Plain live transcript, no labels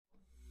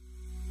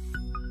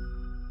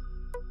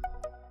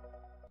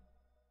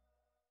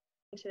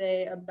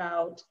today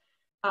about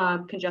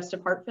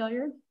congestive heart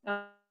failure.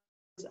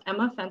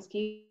 Emma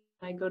Fensky.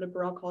 I go to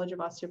Burrell College of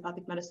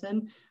Osteopathic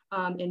Medicine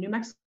in New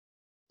Mexico.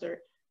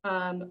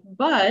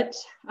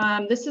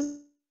 This is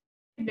an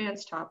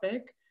advanced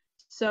topic,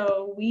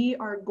 so we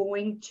are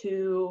going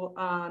to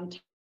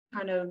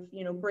kind of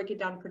break it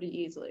down pretty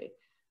easily.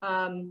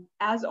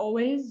 As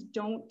always,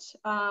 don't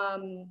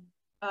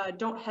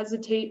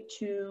hesitate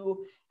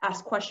to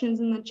ask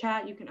questions in the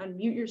chat. You can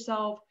unmute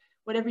yourself,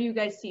 whatever you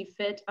guys see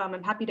fit.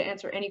 I'm happy to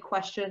answer any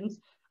questions,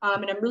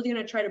 and I'm really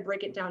going to try to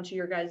break it down to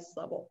your guys'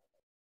 level.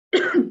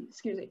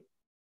 Excuse me.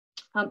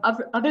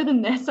 Other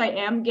than this, I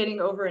am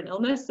getting over an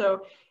illness,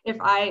 so if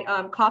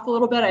I cough a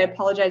little bit, I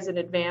apologize in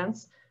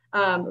advance.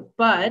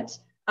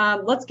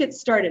 Let's get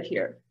started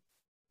here.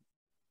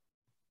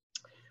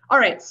 All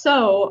right,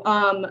 so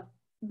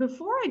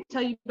before I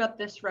tell you about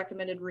this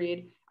recommended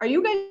read, are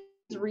you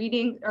guys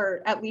reading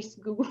or at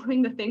least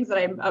Googling the things that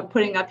I'm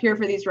putting up here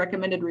for these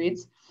recommended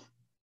reads?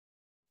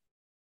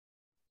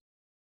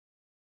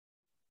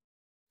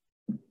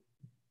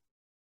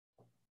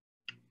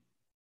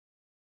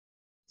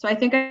 So I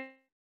think I have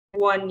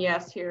one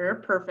yes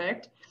here.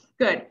 Perfect.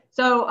 Good.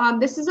 So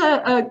this is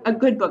a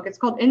good book. It's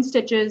called In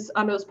Stitches.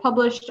 It was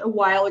published a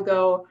while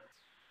ago,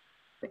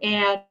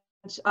 and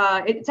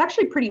it's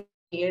actually pretty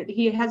funny.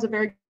 He has a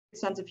very good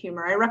sense of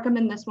humor. I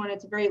recommend this one.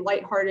 It's a very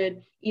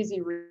lighthearted,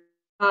 easy read.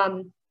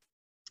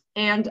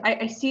 And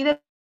I see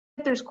that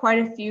there's quite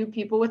a few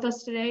people with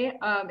us today.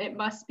 It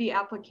must be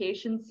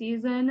application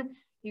season.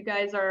 You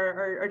guys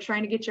are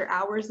trying to get your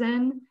hours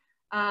in.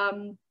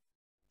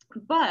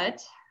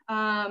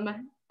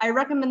 I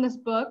recommend this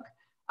book.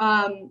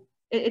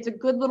 It's a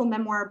good little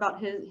memoir about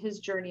his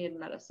journey in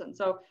medicine.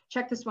 So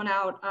check this one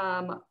out.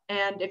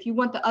 And if you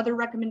want the other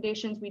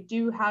recommendations, we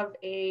do have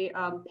a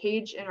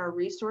page in our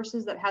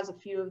resources that has a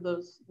few of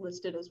those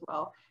listed as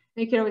well.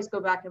 And you can always go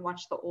back and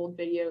watch the old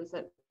videos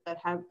that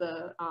have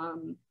the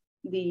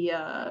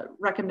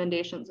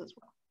recommendations as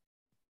well.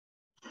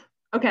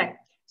 Okay,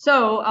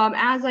 so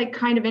as I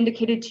kind of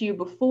indicated to you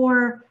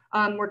before,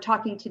 we're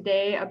talking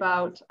today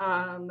about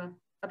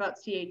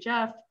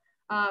CHF.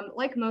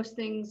 Like most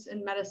things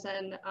in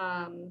medicine,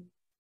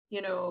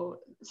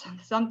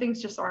 some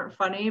things just aren't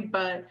funny,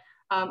 but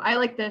I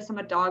like this. I'm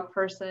a dog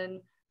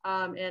person.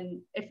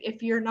 And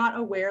if you're not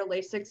aware,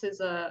 Lasix is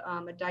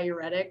a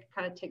diuretic,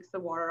 kind of takes the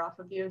water off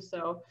of you.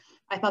 So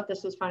I thought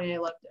this was funny. I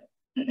loved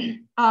it.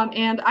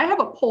 And I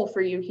have a poll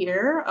for you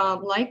here,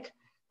 like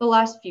the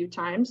last few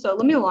times. So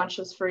let me launch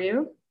this for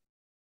you.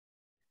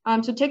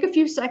 So take a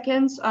few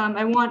seconds.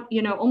 I want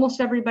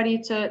almost everybody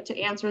to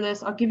answer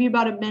this. I'll give you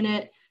about a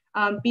minute.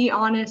 Be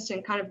honest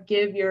and kind of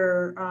give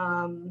your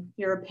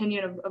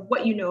opinion of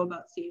what you know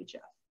about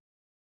CHF.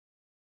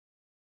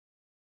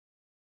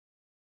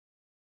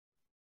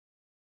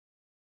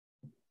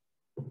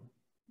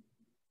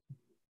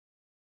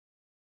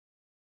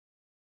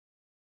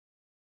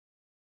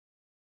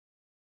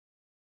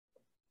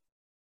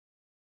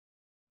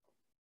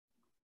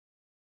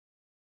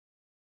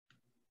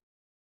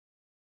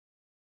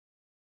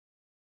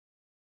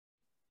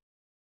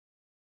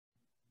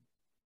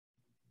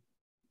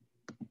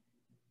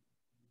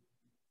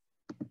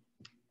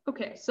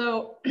 Okay,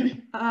 so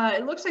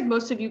it looks like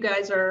most of you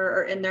guys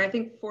are in there. I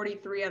think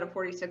 43 out of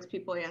 46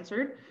 people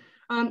answered.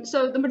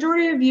 So the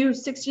majority of you,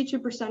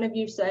 62% of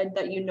you said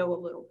that you know a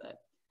little bit,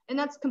 and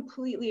that's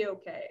completely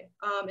okay.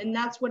 And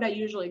that's what I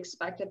usually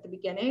expect at the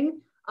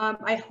beginning.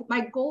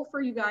 My goal for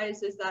you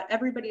guys is that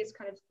everybody is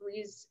kind of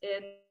threes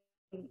in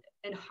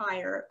and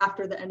higher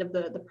after the end of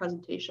the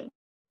presentation.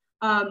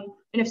 And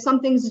if some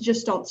things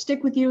just don't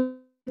stick with you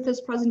with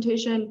this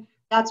presentation,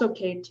 that's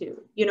okay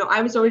too.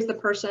 I was always the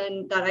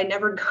person that I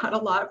never got a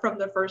lot from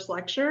the first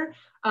lecture.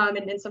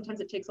 And then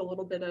sometimes it takes a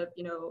little bit of,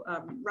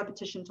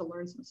 repetition to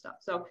learn some stuff.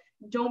 So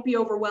don't be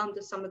overwhelmed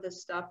if some of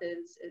this stuff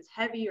is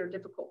heavy or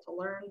difficult to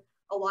learn.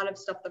 A lot of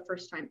stuff the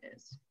first time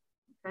is,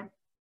 okay?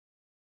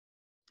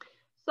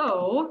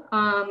 So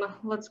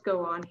let's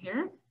go on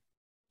here.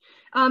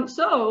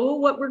 So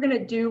what we're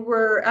gonna do,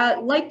 we're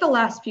like the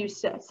last few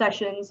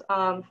sessions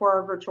for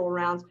our virtual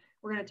rounds,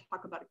 we're gonna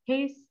talk about a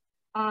case.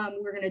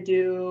 We're going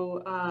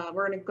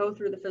to go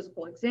through the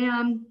physical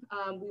exam.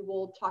 We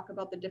will talk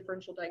about the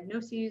differential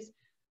diagnoses,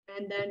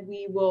 and then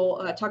we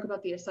will talk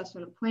about the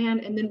assessment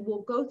plan, and then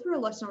we'll go through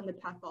a lesson on the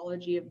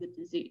pathology of the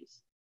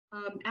disease.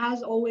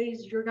 As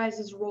always, your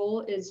guys' role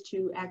is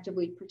to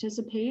actively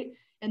participate,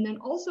 and then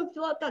also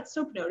fill out that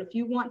SOAP note. If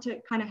you want to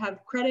kind of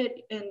have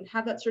credit and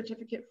have that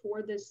certificate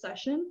for this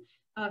session,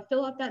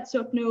 fill out that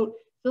SOAP note.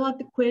 Fill out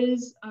the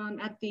quiz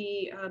at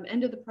the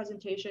end of the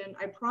presentation.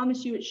 I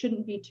promise you it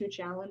shouldn't be too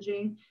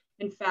challenging.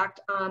 In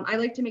fact, I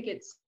like to make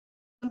it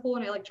simple,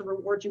 and I like to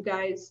reward you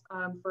guys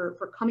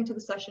for coming to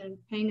the session,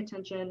 paying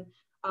attention.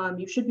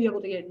 You should be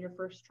able to get it in your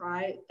first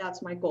try.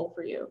 That's my goal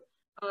for you.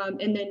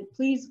 And then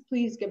please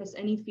give us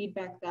any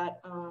feedback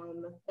that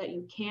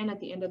you can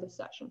at the end of the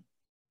session.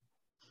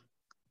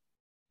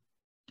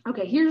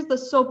 Okay, here's the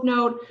SOAP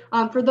note.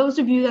 For those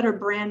of you that are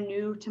brand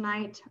new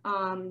tonight,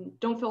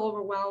 don't feel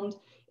overwhelmed.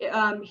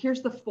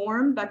 Here's the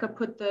form. Becca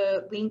put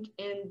the link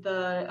in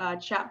the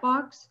chat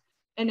box.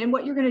 And then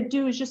what you're going to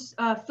do is just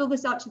fill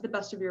this out to the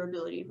best of your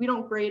ability. We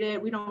don't grade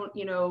it. We don't,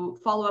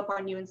 follow up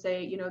on you and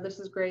say, this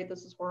is great,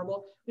 this is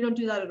horrible. We don't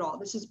do that at all.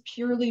 This is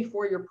purely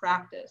for your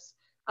practice.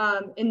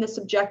 In the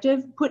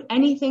subjective, put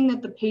anything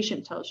that the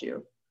patient tells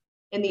you.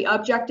 In the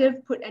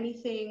objective, put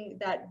anything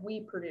that we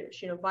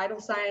produce, vital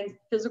signs,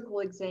 physical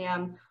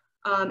exam,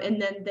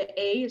 and then the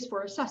A is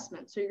for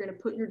assessment. So you're going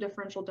to put your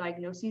differential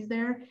diagnoses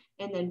there.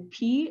 And then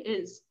P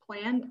is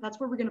planned. That's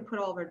where we're going to put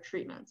all of our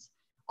treatments.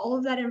 All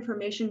of that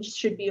information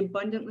should be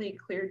abundantly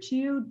clear to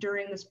you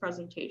during this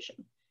presentation.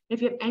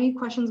 If you have any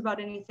questions about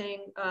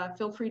anything,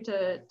 feel free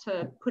to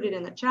put it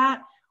in the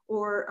chat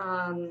or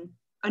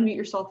unmute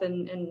yourself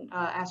and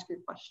ask your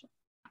question.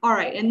 All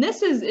right, and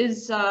this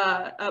is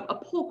a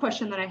poll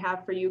question that I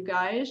have for you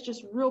guys,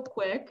 just real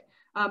quick,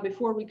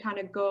 before we kind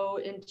of go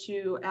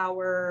into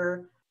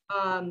our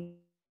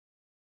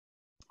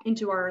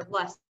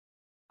lesson.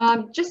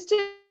 Just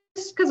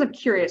because I'm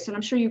curious, and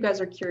I'm sure you guys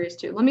are curious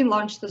too. Let me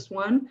launch this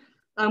one.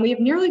 We have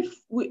nearly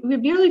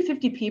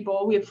 50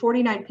 people. We have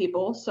 49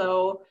 people.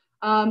 So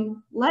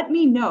let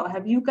me know.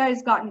 Have you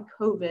guys gotten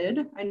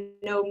COVID? I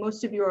know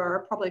most of you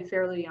are probably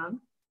fairly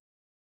young.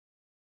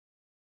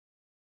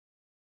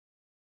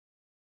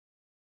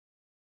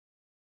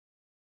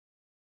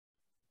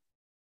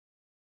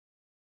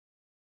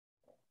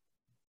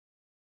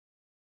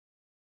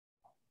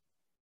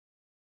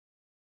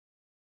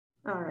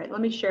 All right, let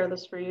me share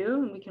this for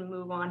you and we can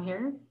move on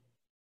here.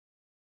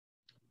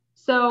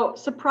 So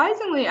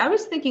surprisingly, I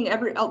was thinking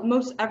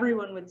most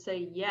everyone would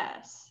say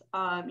yes,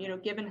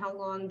 given how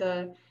long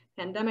the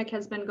pandemic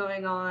has been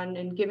going on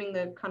and given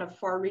the kind of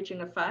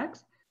far-reaching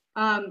effects.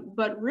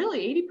 But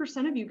really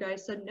 80% of you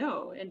guys said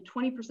no and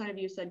 20% of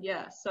you said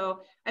yes.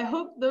 So I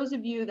hope those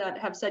of you that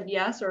have said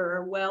yes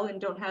are well and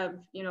don't have,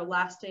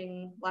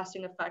 lasting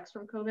effects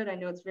from COVID. I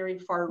know it's very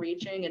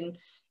far-reaching and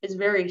is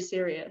very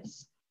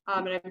serious.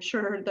 And I'm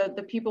sure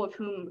the people of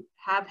whom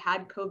have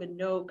had COVID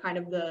know kind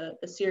of the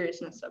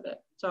seriousness of it.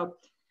 So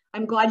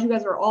I'm glad you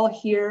guys are all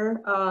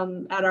here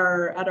at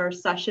our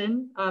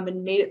session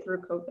and made it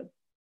through COVID.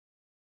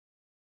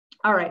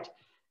 All right,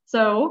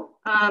 so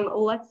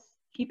let's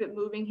keep it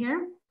moving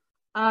here.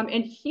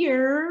 And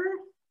here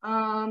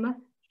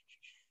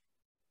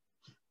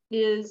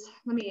is,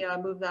 let me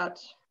move that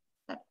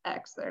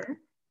X there.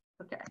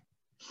 Okay,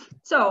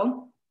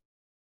 so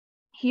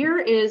here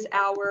is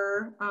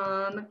our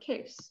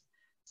case.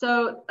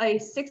 So a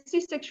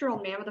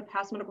 66-year-old man with a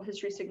past medical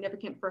history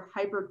significant for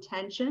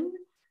hypertension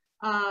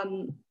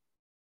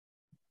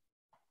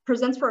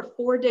presents for a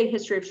 4-day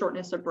history of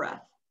shortness of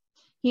breath.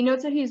 He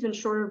notes that he's been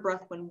short of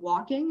breath when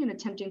walking and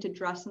attempting to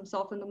dress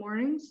himself in the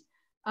mornings.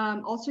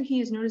 Also, he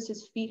has noticed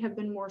his feet have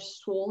been more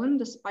swollen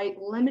despite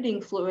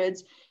limiting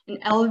fluids and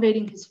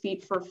elevating his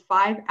feet for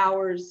 5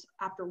 hours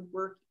after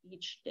work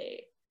each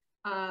day.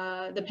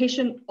 The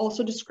patient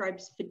also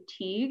describes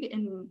fatigue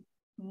and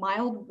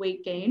mild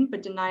weight gain,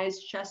 but denies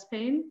chest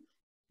pain,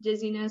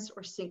 dizziness,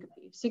 or syncope.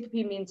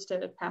 Syncope means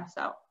to pass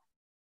out.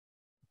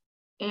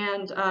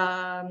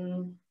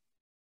 And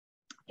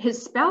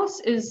his spouse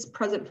is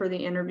present for the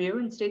interview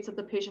and states that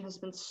the patient has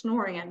been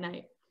snoring at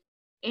night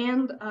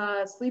and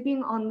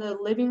sleeping on the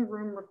living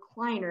room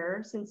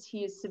recliner since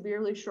he is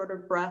severely short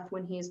of breath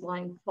when he is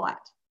lying flat.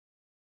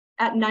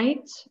 At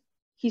night,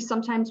 he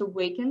sometimes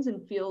awakens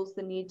and feels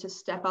the need to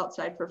step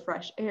outside for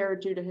fresh air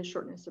due to his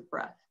shortness of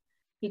breath.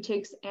 He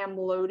takes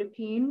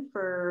amlodipine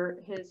for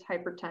his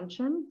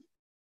hypertension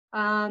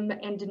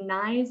and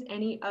denies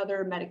any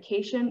other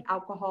medication,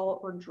 alcohol,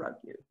 or drug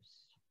use.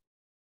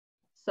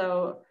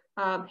 So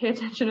pay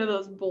attention to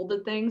those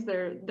bolded things.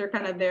 They're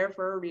kind of there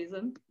for a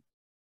reason.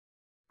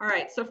 All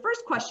right, so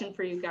first question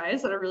for you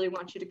guys that I really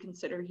want you to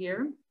consider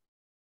here.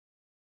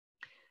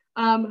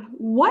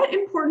 What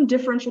important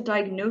differential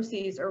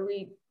diagnoses are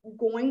we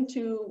going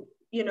to,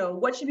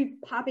 what should be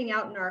popping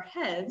out in our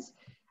heads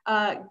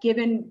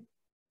given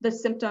the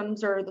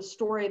symptoms or the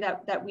story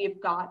that we have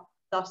got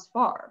thus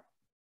far?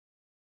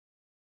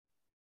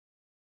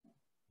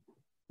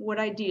 What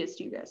ideas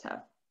do you guys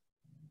have?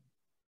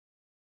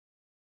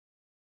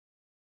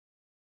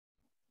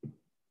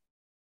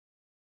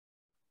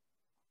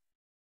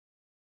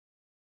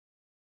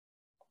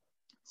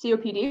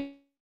 COPD.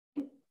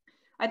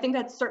 I think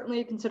that's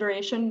certainly a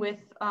consideration with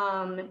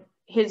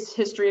his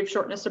history of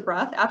shortness of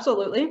breath.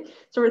 Absolutely.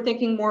 So we're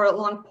thinking more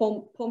along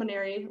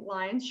pulmonary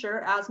lines.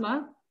 Sure.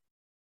 Asthma,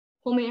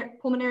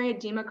 pulmonary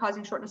edema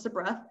causing shortness of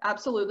breath.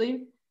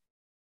 Absolutely.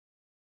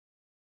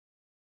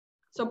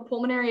 So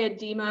pulmonary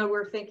edema,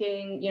 we're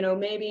thinking,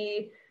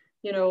 maybe,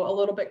 a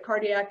little bit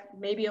cardiac,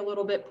 maybe a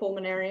little bit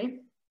pulmonary.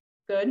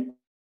 Good.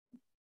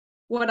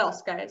 What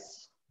else,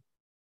 guys?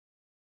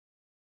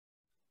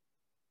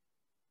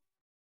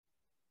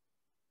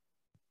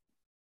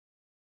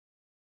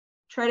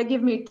 Try to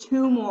give me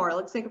 2 more.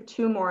 Let's think of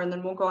 2 more and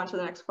then we'll go on to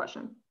the next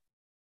question.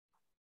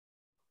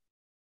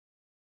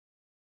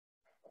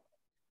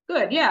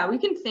 Good, yeah, we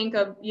can think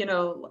of,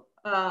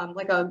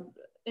 like a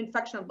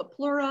infection of the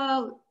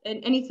pleura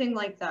and anything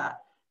like that.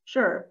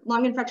 Sure,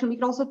 lung infection, we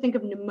could also think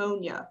of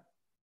pneumonia.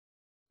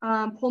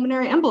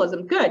 Pulmonary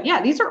embolism, good,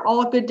 yeah, these are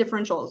all good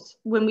differentials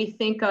when we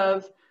think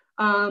of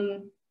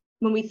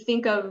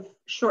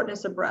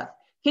shortness of breath.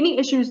 Kidney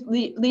issues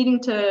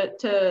leading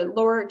to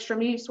lower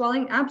extremity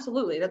swelling,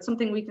 absolutely, that's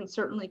something we can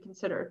certainly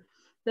consider.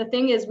 The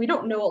thing is, we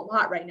don't know a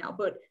lot right now,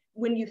 but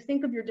when you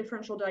think of your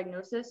differential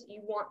diagnosis, you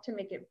want to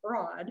make it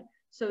broad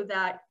so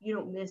that you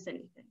don't miss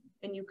anything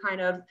and you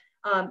kind of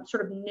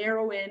sort of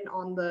narrow in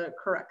on the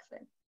correct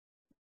thing.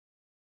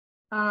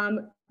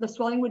 The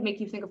swelling would make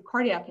you think of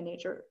cardiac in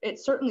nature. It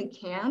certainly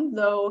can,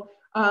 though,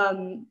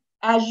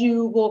 as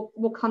you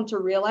will come to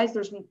realize,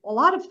 there's a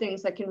lot of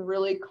things that can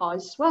really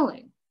cause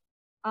swelling.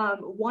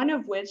 One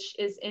of which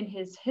is in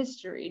his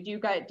history.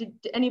 Did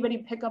anybody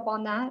pick up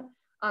on that?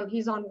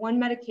 He's on one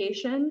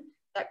medication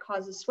that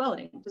causes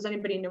swelling. Does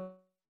anybody know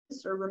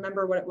this or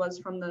remember what it was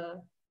from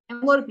the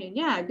amlodipine?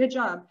 Yeah, good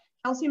job.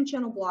 Calcium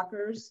channel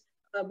blockers,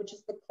 which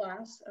is the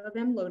class of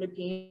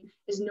amlodipine,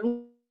 is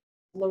known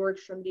as lower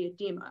extremity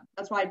edema.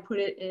 That's why I put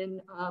it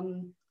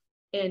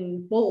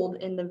in bold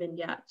in the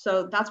vignette.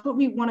 So that's what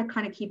we want to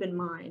kind of keep in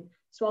mind.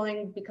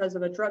 Swelling because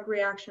of a drug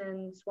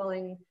reaction,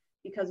 swelling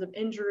because of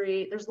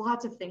injury. There's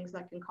lots of things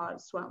that can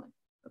cause swelling,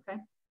 okay?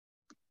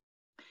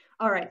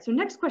 All right, so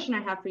next question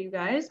I have for you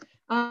guys.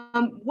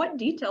 What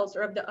details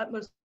are of the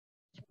utmost,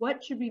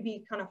 what should we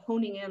be kind of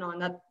honing in on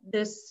that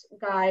this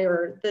guy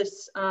or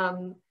this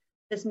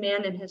this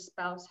man and his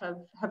spouse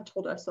have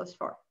told us thus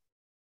far?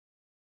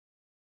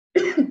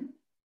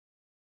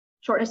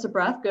 Shortness of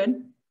breath,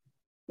 good.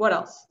 What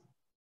else?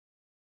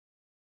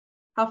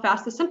 How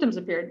fast the symptoms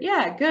appeared.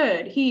 Yeah,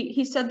 good.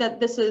 He said that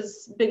this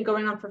has been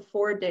going on for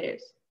 4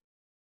 days.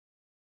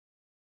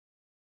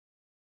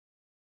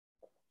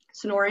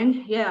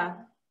 Snoring, yeah,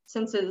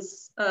 since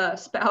his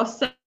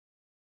spouse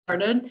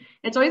started.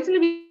 It's always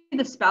going to be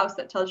the spouse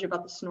that tells you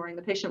about the snoring.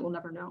 The patient will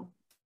never know.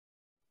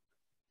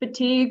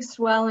 Fatigue,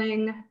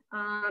 swelling,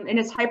 and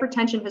his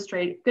hypertension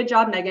history. Good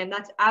job, Megan.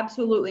 That's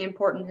absolutely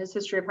important, his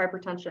history of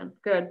hypertension.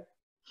 Good.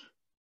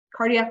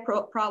 Cardiac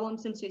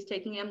problems since he's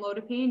taking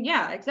amlodipine.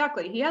 Yeah,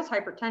 exactly. He has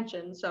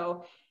hypertension.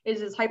 So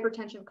is his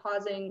hypertension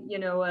causing,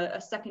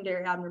 a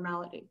secondary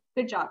abnormality?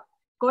 Good job.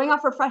 Going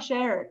out for fresh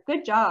air.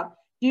 Good job.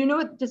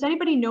 Does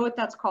anybody know what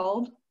that's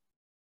called?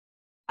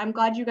 I'm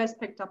glad you guys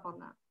picked up on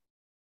that.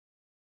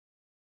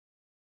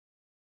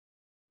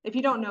 If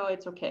you don't know,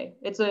 it's okay.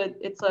 It's like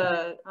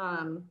a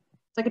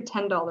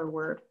 $10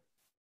 word.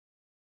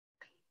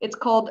 It's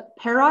called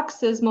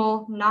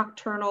paroxysmal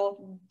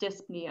nocturnal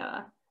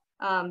dyspnea.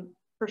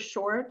 For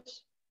short,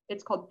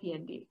 it's called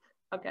PND.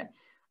 Okay.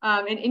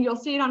 And you'll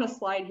see it on a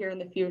slide here in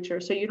the future,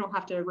 so you don't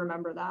have to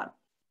remember that.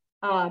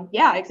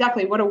 Yeah,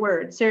 exactly. What a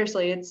word.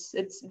 Seriously,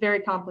 it's very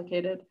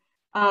complicated.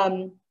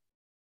 And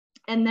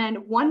then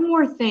one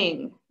more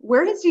thing.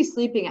 Where is he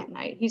sleeping at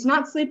night? He's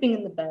not sleeping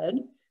in the bed.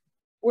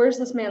 Where's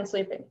this man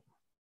sleeping?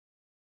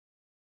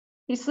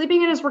 He's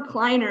sleeping in his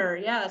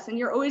recliner, yes, and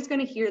you're always going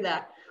to hear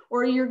that.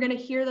 Or you're going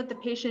to hear that the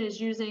patient is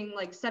using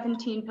like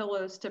 17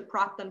 pillows to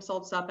prop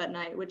themselves up at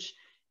night, which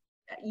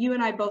you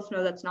and I both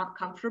know that's not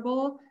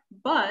comfortable,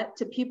 but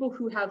to people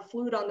who have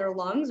fluid on their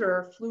lungs or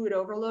are fluid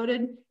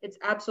overloaded, it's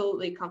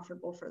absolutely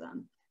comfortable for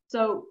them.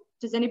 So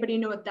does anybody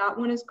know what that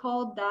one is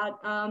called? That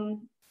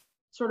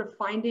sort of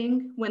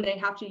finding when they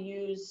have to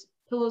use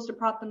pillows to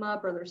prop them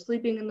up or they're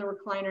sleeping in the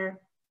recliner?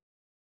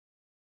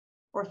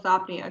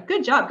 Orthopnea.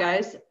 Good job,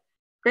 guys.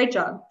 Great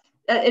job.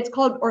 It's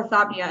called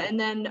orthopnea. And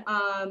then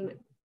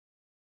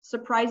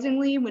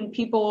surprisingly, when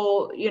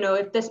people,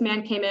 if this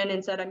man came in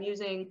and said, I'm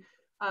using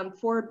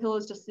 4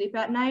 pillows to sleep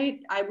at night,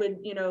 I would,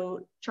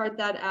 chart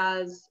that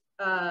as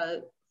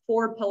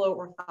 4 pillow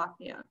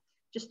orthopnea,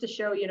 just to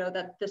show,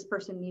 that this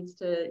person needs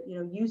to,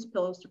 use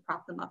pillows to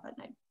prop them up at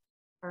night.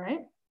 All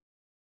right.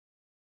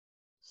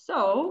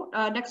 So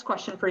next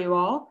question for you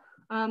all.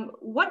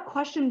 What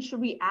questions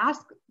should we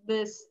ask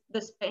this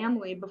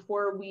family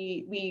before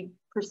we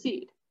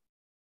proceed?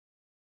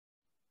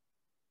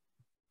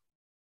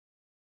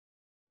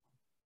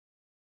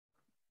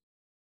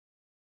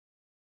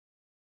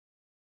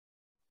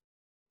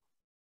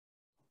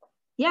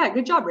 Yeah,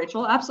 good job,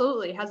 Rachel.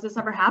 Absolutely. Has this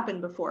ever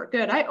happened before?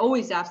 Good. I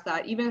always ask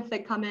that, even if they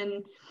come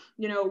in,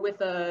 with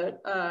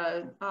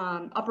a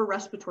upper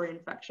respiratory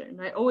infection.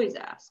 I always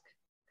ask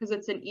because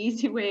it's an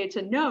easy way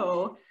to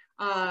know,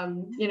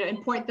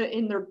 and point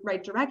in the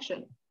right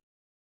direction.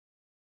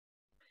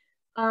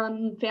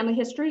 Family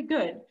history,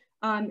 good.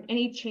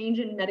 Any change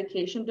in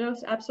medication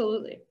dose?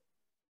 Absolutely.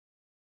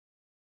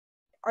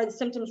 Are the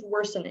symptoms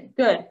worsening?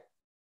 Good.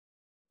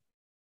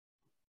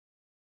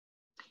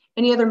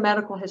 Any other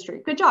medical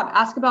history? Good job.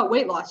 Ask about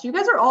weight loss. You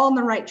guys are all on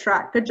the right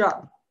track. Good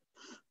job.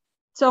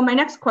 So my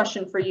next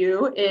question for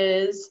you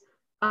is,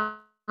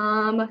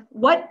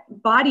 what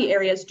body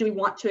areas do we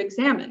want to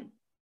examine?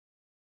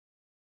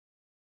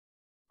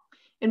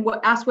 And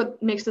ask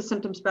what makes the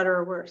symptoms better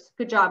or worse.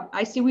 Good job.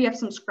 I see we have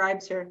some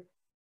scribes here.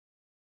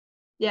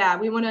 Yeah,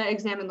 we want to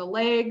examine the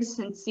legs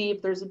and see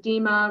if there's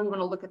edema. We want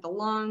to look at the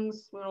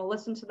lungs. We want to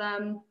listen to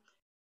them.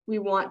 We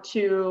want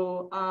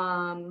to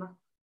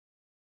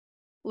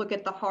look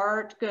at the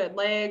heart. Good.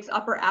 Legs,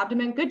 upper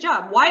abdomen. Good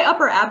job. Why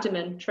upper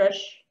abdomen, Trish?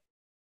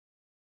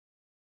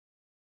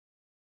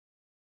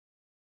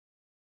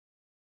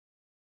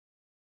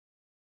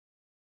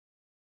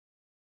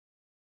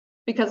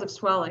 Because of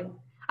swelling.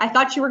 I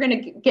thought you were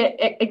going to get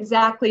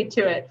exactly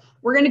to it.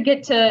 We're going to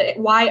get to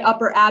why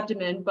upper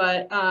abdomen,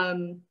 but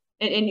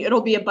and it'll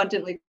be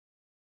abundantly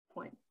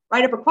point.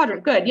 Right upper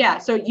quadrant. Good. Yeah.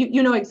 So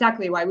you know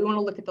exactly why. We want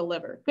to look at the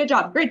liver. Good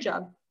job. Great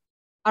job.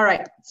 All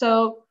right.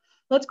 So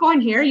let's go on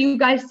here. You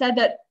guys said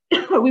that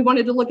we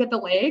wanted to look at the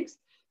legs.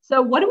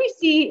 So what do we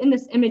see in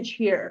this image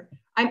here?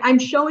 I'm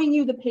showing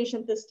you the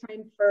patient this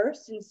time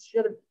first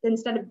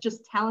instead of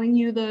just telling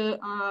you the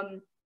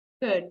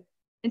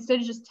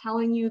instead of just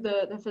telling you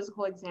the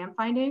physical exam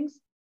findings.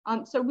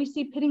 So we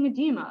see pitting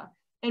edema,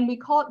 and we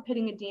call it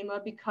pitting edema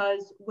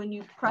because when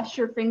you press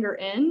your finger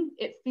in,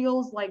 it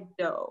feels like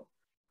dough.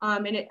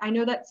 I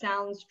know that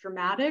sounds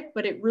dramatic,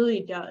 but it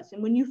really does.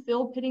 And when you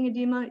feel pitting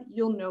edema,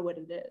 you'll know what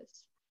it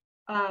is.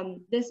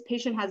 This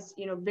patient has,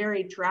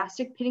 very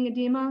drastic pitting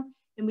edema,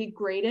 and we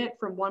grade it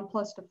from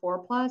 1+ to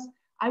 4+.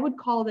 I would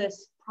call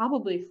this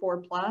probably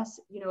 4+,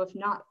 if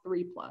not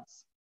 3+.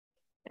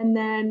 And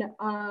then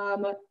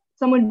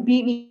someone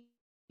beat me.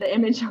 The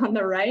image on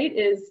the right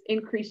is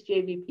increased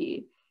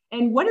JVP.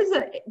 And what is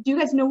it? Do you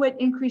guys know what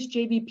increased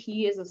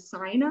JVP is a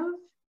sign of?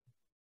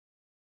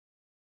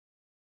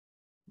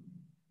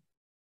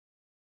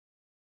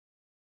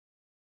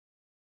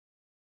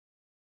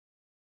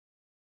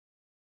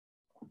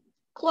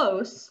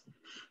 Close.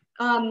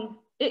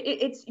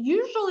 It's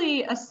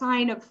usually a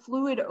sign of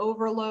fluid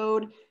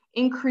overload,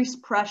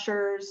 increased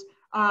pressures,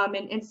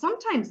 and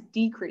sometimes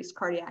decreased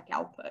cardiac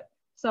output.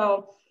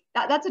 So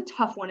that's a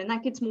tough one, and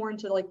that gets more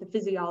into like the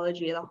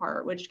physiology of the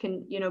heart, which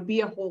can be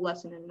a whole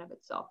lesson in and of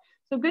itself.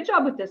 So good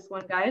job with this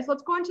one, guys.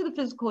 Let's go on to the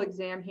physical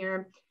exam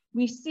here.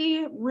 We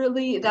see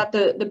really that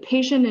the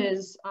patient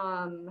is,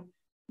 let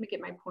me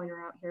get my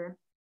pointer out here.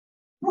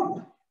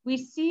 We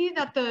see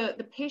that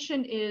the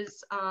patient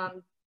is, I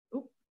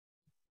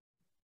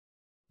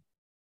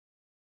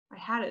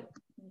had it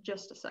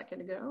just a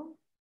second ago.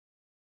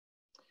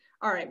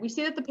 All right, we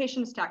see that the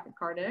patient is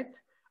tachycardic.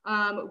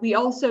 We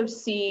also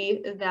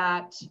see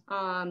that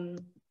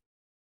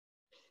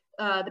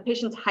the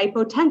patient's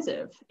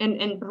hypotensive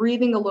and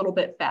breathing a little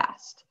bit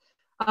fast.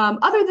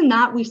 Other than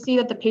that, we see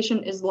that the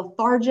patient is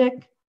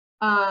lethargic,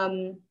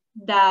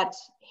 that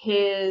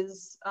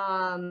his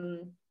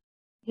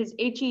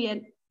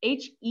HEENT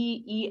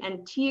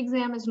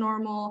exam is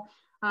normal.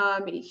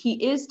 He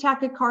is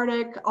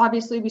tachycardic.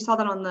 Obviously, we saw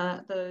that on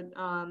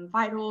the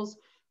vitals,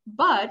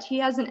 but he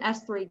has an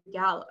S3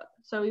 gallop.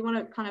 So we want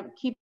to kind of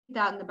keep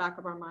that in the back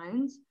of our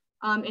minds.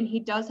 And he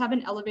does have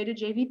an elevated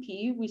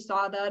JVP. We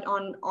saw that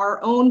on our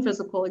own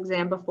physical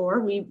exam before.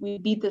 We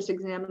beat this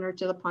examiner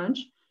to the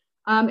punch.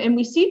 And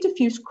we see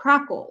diffuse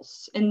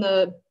crackles in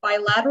the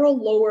bilateral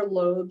lower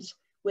lobes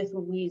with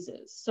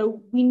wheezes.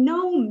 So we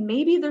know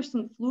maybe there's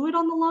some fluid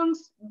on the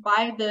lungs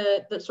by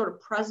the sort of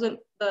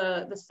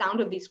the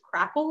sound of these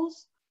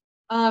crackles.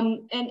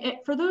 And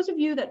for those of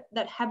you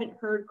that haven't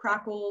heard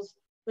crackles,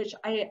 which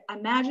I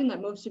imagine that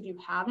most of you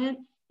haven't,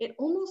 it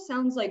almost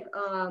sounds like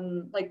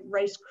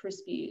Rice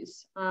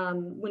Krispies.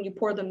 When you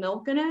pour the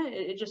milk in it,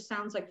 it just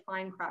sounds like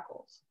fine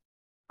crackles.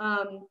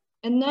 And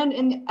then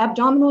in the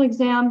abdominal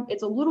exam,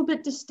 it's a little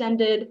bit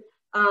distended,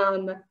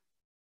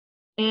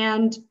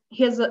 and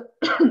he has a,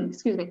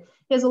 excuse me,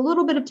 he has a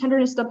little bit of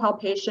tenderness to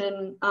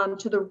palpation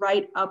to the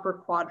right upper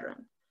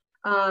quadrant.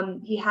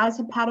 He has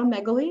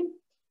hepatomegaly,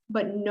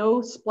 but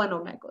no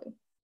splenomegaly.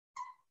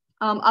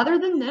 Other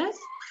than this,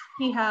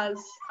 he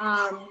has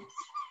 3+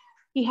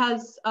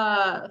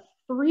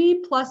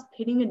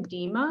 pitting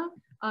edema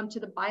to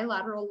the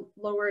bilateral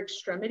lower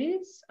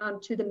extremities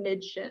to the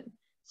mid shin.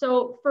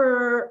 So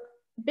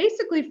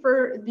basically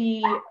for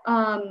the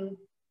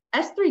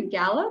S3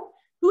 gallop,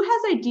 who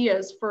has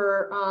ideas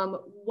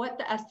for what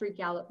the S3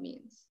 gallop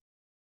means?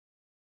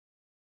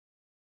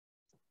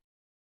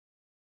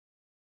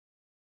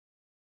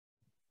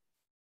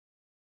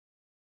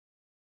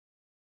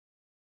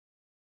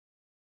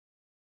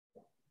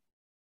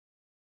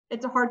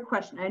 It's a hard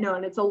question, I know,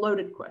 and it's a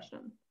loaded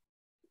question.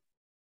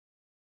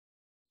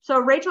 So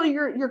Rachel,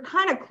 you're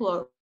kind of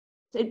close.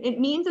 It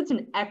means it's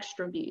an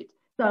extra beat.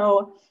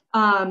 So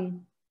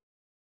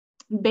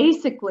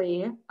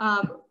basically,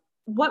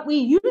 what we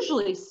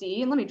usually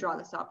see, and let me draw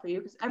this out for you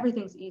because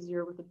everything's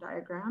easier with a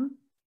diagram.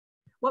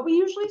 What we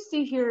usually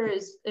see here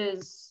is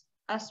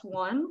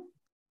S1,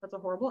 that's a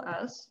horrible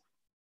S,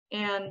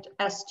 and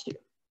S2.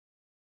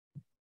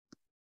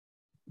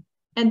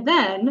 And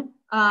then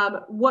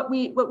what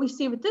we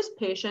see with this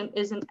patient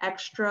is an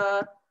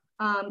extra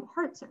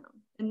heart sound,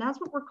 and that's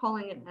what we're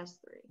calling an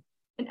S3.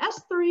 An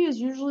S3 is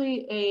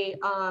usually a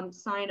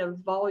sign of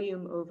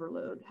volume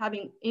overload,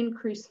 having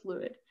increased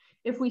fluid.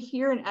 If we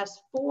hear an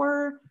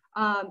S4,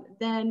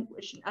 then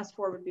which an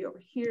S4 would be over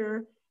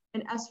here,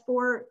 And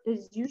S4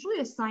 is usually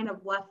a sign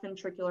of left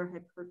ventricular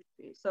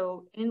hypertrophy,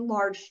 so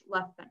enlarged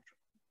left ventricle.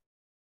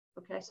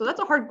 Okay, so that's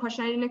a hard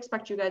question. I didn't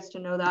expect you guys to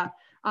know that.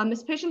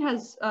 This patient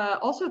has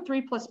also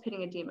 3+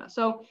 pitting edema.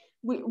 So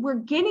we're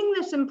getting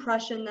this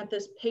impression that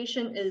this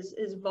patient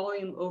is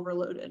volume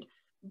overloaded,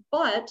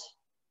 but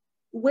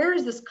where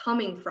is this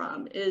coming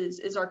from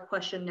is our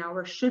question now,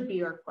 or should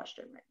be our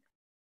question right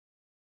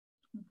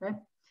now. Okay,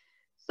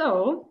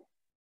 so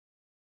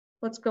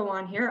let's go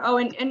on here. Oh,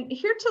 and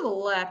here to the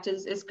left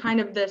is kind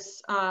of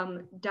this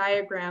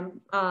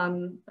diagram,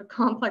 a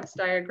complex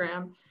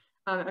diagram.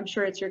 I'm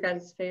sure it's your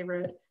guys'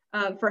 favorite.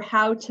 For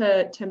how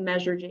to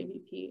measure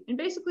JVP. And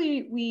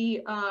basically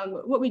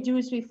what we do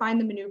is we find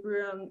the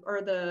manubrium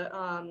or the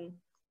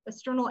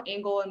external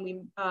angle, and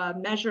we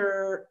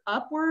measure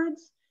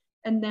upwards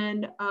and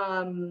then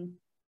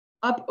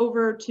up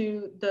over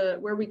to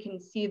where we can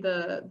see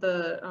the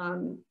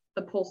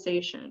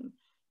pulsation.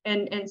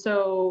 And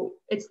so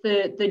it's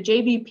the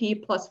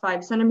JVP plus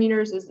 5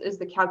 centimeters is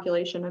the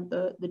calculation of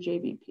the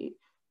JVP.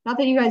 Not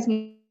that you guys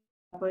need,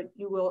 but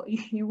you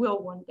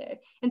will one day.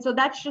 And so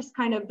that's just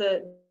kind of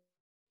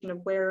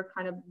where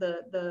kind of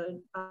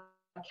the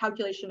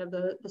calculation of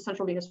the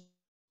central venous,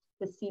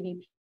 the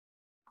CVP.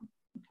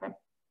 Okay.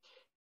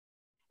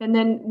 And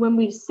then when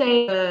we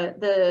say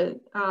the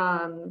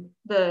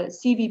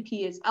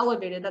CVP is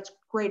elevated, that's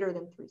greater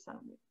than 3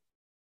 centimeters.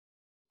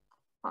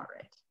 All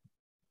right.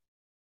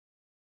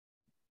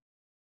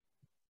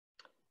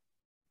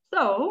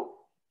 So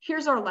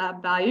here's our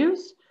lab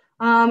values.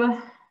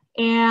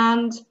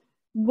 And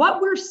what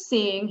we're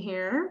seeing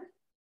here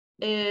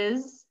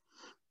is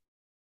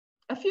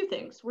a few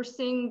things. We're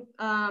seeing,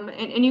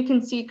 and you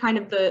can see kind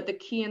of the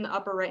key in the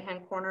upper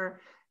right-hand corner.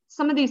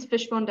 Some of these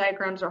fishbone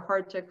diagrams are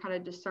hard to kind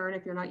of discern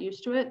if you're not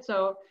used to it.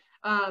 So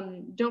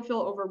don't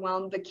feel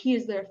overwhelmed. The key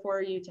is there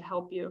for you to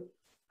help you.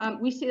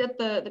 We see that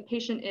the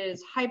patient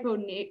is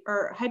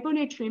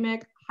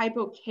hyponatremic,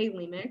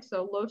 hypokalemic,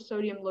 so low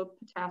sodium, low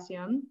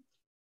potassium.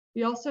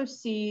 We also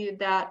see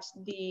that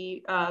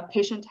the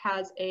patient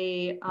has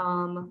a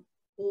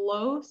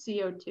low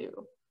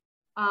CO2.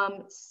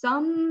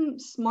 Some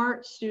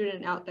smart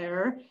student out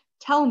there,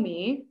 tell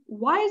me,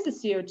 why is the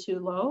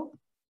CO2 low?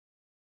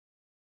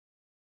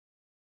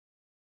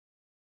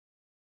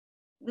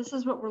 This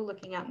is what we're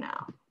looking at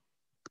now.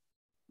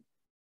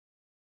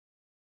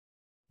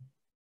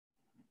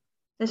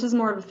 This is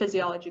more of a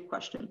physiology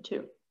question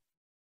too.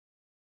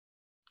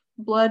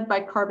 Blood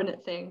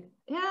bicarbonate thing.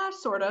 Yeah,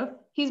 sort of.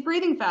 He's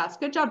breathing fast.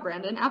 Good job,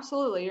 Brandon.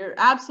 Absolutely. You're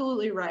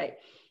absolutely right.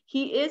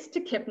 He is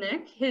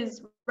tachypnic.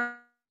 His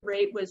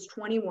rate was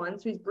 21,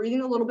 so he's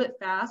breathing a little bit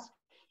fast,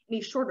 and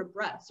he's short of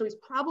breath. So he's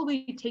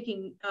probably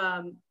taking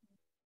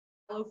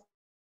shallow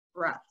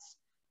breaths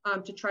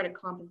to try to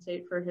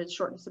compensate for his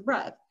shortness of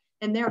breath.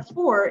 And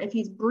therefore, if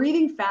he's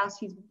breathing fast,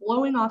 he's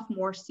blowing off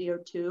more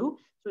CO2, so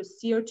his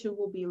CO2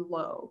 will be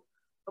low,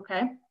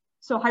 okay?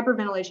 So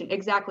hyperventilation,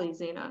 exactly,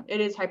 Zena. It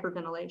is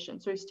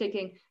hyperventilation. So he's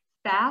taking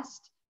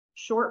fast,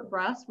 short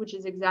breaths, which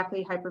is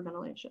exactly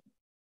hyperventilation.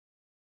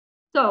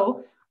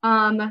 So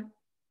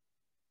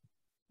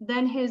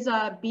then his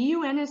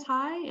BUN is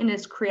high and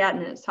his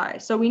creatinine is high.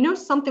 So we know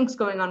something's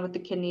going on with the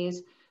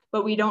kidneys,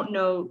 but we don't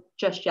know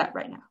just yet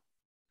right now.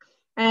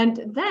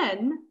 And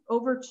then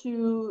over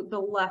to the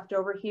left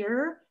over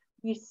here,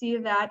 we see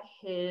that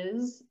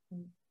his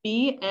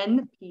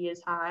BNP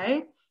is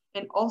high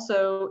and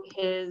also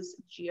his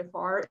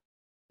GFR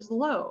is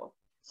low.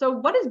 So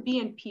what does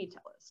BNP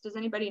tell us? Does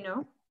anybody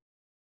know?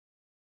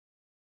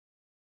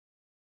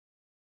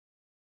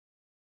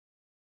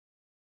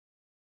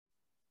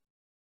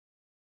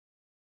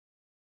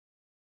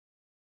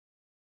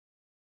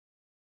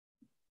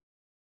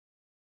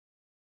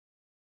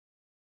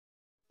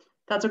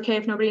 That's okay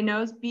if nobody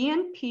knows.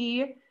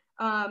 BNP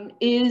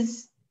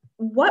is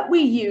what we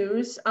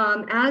use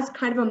as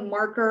kind of a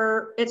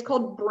marker. It's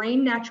called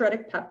brain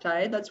natriuretic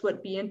peptide. That's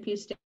what BNP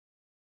stands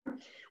for.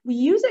 We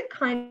use it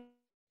kind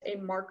of a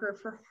marker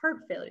for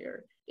heart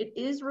failure. It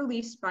is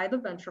released by the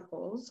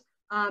ventricles.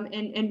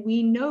 And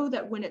we know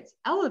that when it's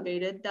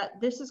elevated,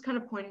 that this is kind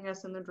of pointing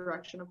us in the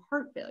direction of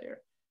heart failure.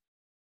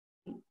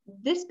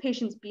 This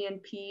patient's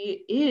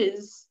BNP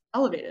is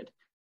elevated.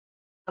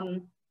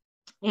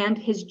 And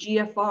his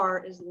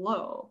GFR is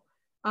low.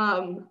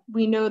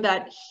 We know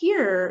that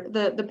here,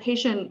 the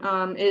patient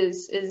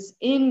is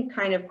in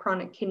kind of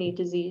chronic kidney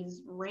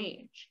disease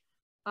range.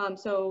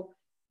 So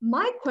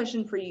my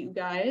question for you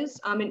guys,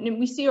 and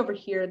we see over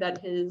here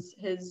that his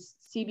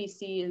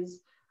CBC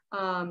is,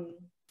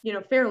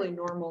 fairly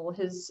normal.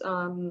 His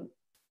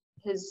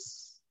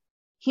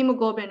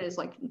hemoglobin is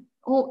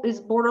is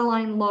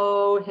borderline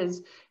low.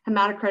 His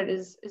hematocrit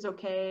is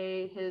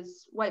okay.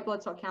 His white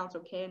blood cell count's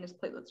okay, and his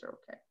platelets are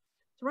okay.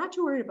 So we're not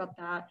too worried about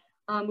that.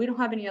 We don't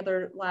have any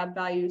other lab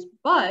values,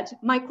 but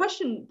my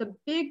question, the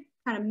big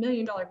kind of $1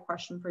 million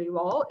question for you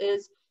all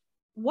is,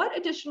 what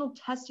additional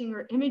testing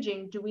or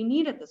imaging do we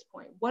need at this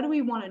point? What do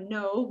we want to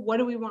know? What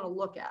do we want to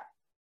look at?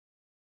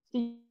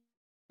 So you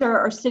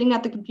are sitting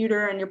at the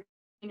computer and you're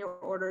in your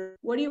order.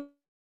 What do you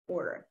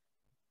order?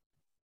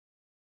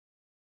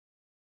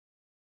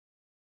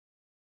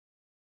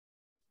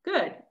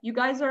 Good. You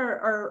guys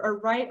are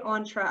right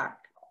on track.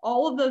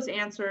 All of those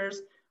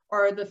answers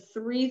are the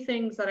 3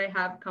 things that I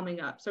have coming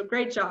up. So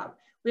great job.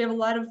 We have a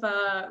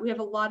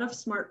lot of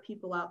smart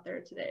people out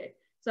there today.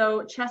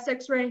 So chest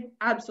X-ray,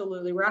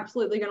 absolutely. We're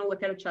absolutely going to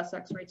look at a chest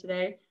X-ray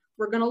today.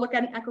 We're going to look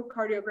at an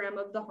echocardiogram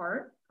of the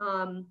heart,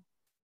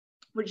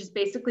 which is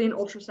basically an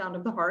ultrasound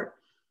of the heart.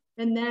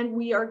 And then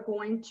we are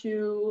going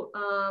to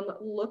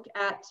look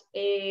at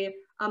an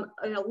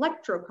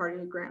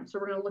electrocardiogram. So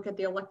we're going to look at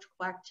the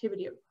electrical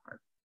activity of the heart.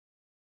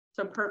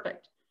 So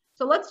perfect.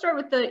 So let's start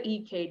with the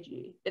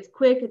EKG. It's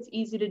quick, it's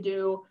easy to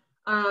do.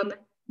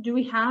 Do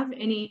we have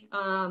any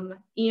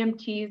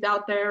EMTs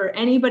out there or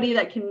anybody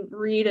that can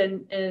read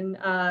an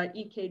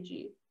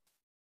EKG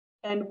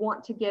and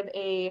want to give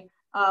a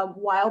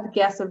wild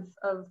guess of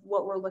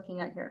what we're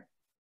looking at here?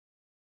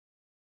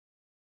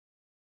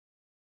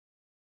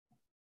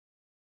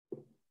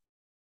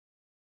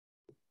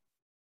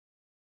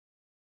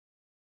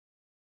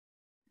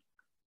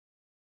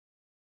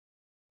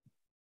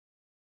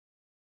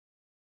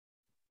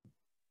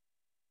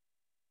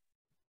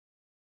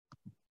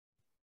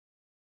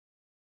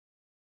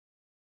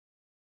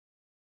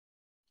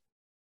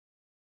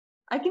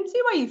 I can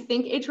see why you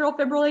think atrial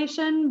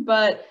fibrillation,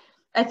 but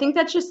I think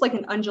that's just like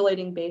an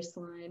undulating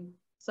baseline.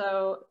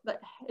 So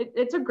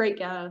it's a great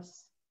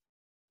guess.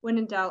 When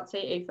in doubt,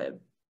 say AFib.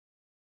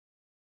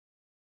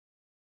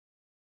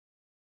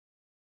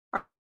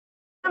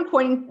 I'm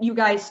pointing you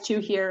guys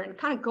to here and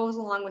kind of goes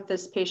along with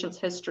this patient's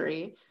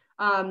history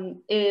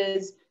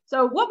is,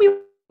 so what we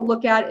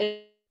look at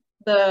is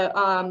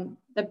the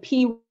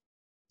P.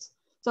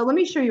 So let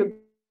me show you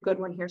a good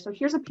one here. So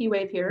here's a P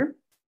wave here.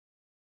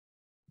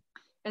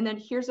 And then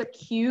here's a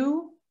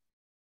Q,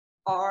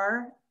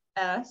 R,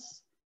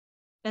 S,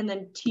 and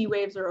then T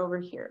waves are over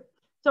here.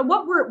 So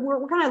what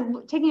we're kind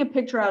of taking a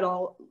picture at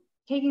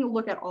taking a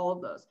look at all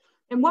of those.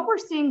 And what we're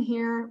seeing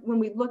here when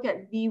we look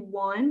at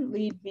V1,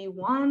 lead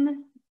V1,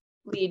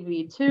 lead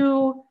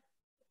V2,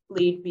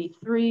 lead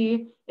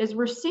V3, is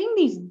we're seeing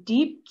these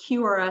deep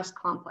QRS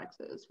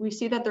complexes. We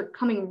see that they're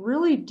coming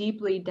really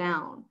deeply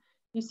down.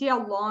 You see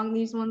how long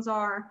these ones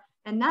are,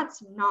 and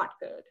that's not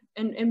good.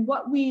 And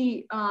what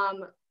we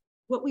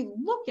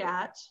look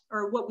at,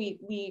 or what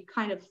we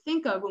kind of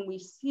think of when we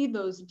see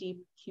those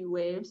deep Q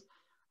waves,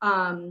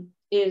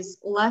 is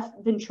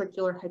left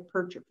ventricular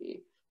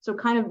hypertrophy. So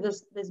kind of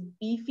this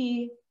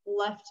beefy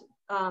left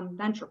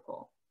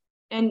ventricle.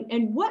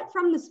 And what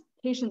from this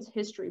patient's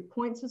history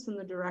points us in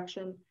the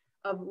direction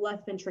of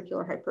left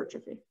ventricular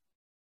hypertrophy?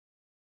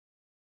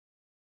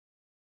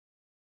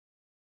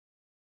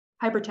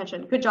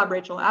 Hypertension. Good job,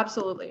 Rachel.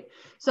 Absolutely.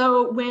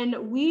 So when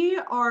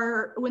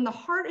the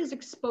heart is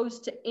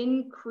exposed to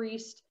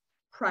increased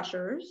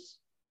pressures,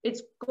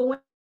 it's going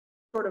to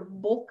sort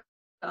of bulk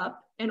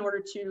up in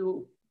order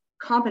to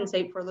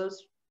compensate for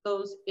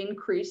those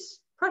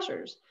increased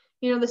pressures.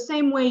 You know, the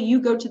same way you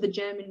go to the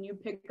gym and you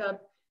pick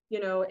up, you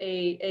know,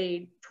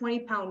 a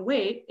 20-pound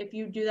weight, if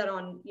you do that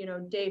on, you know,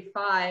 day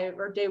 5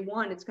 or day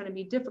 1, it's going to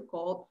be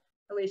difficult.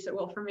 At least it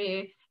will for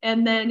me.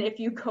 And then if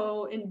you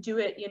go and do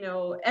it, you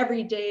know,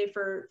 every day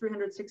for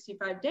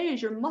 365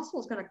 days, your muscle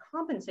is going to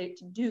compensate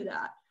to do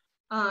that.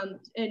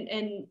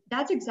 And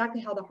that's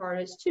exactly how the heart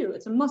is too.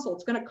 It's a muscle.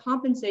 It's going to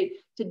compensate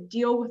to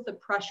deal with the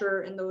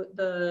pressure and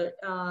the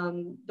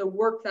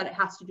work that it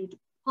has to do to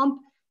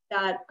pump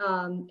that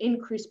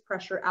increased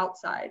pressure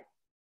outside.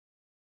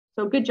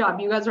 So good job.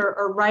 You guys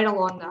are right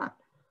along that.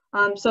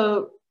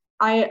 So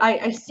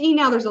I see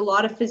now there's a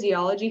lot of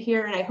physiology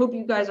here, and I hope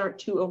you guys aren't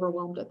too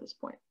overwhelmed at this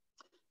point.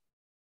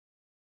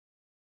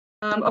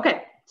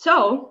 Okay,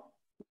 so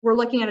we're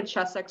looking at a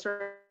chest X-ray.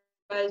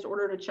 You guys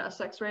ordered a chest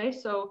X-ray.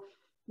 So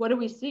what do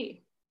we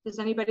see? Does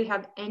anybody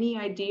have any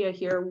idea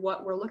here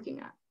what we're looking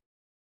at?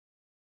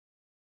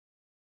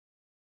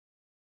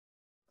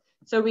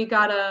 So we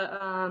got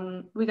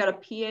a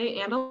PA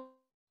and a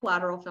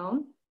lateral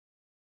film.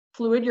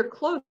 Fluid, you're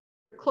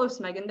close,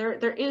 Megan.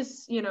 There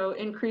is, you know,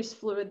 increased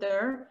fluid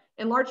there.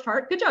 Enlarged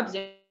heart. Good job,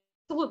 Zane.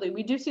 Absolutely.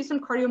 We do see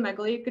some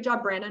cardiomegaly. Good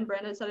job, Brandon.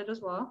 Brandon said it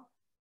as well.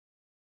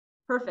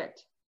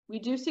 Perfect. We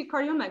do see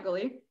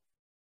cardiomegaly.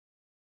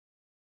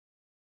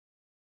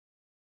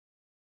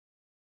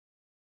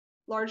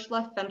 Large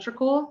left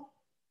ventricle.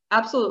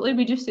 Absolutely.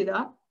 We do see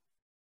that.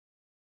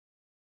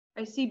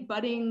 I see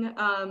budding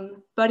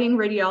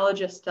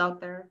radiologists out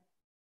there.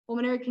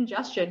 Pulmonary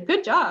congestion.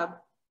 Good job.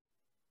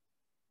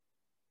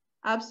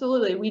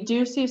 Absolutely. We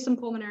do see some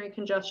pulmonary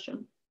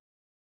congestion.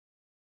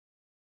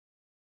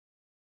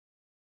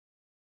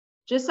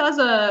 Just as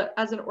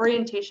an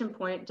orientation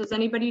point, does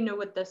anybody know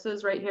what this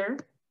is right here?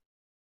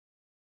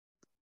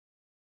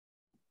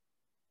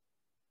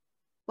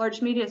 Large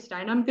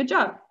mediastinum. Good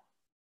job.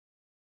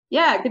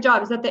 Yeah, good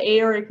job. Is that the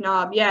aortic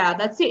knob? Yeah,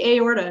 that's the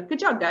aorta. Good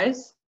job,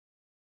 guys.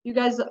 You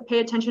guys pay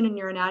attention in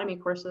your anatomy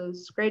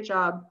courses. Great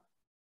job.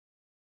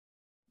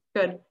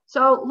 Good.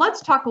 So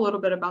let's talk a little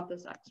bit about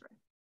this X-ray.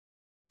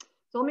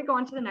 So let me go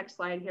on to the next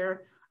slide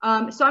here.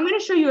 So I'm going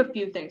to show you a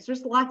few things.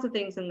 There's lots of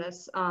things in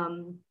this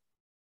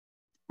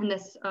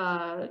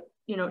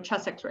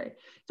chest x-ray.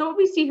 So what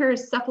we see here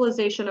is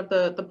cephalization of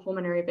the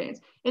pulmonary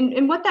veins.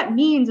 And what that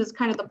means is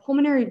kind of the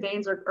pulmonary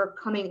veins are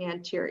coming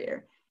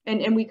anterior.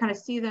 And we kind of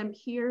see them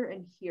here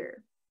and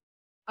here.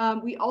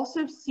 We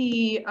also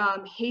see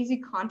hazy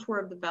contour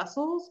of the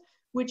vessels,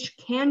 which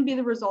can be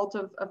the result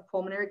of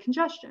pulmonary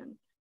congestion.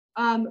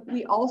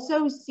 We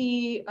also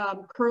see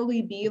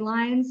curly B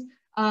lines,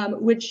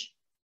 which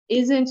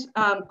isn't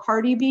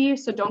Cardi B,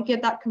 so don't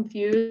get that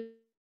confused.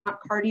 Not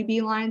Cardi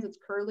B lines, it's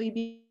curly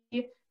B,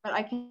 but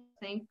I can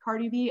think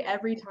Cardi B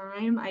every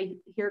time I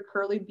hear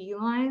curly B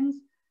lines.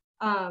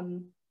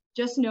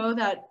 Just know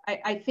that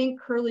I think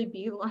curly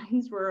B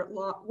lines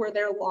were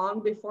there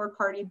long before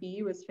Cardi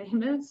B was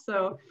famous,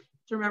 so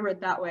to remember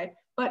it that way.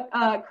 But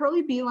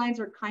curly B lines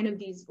are kind of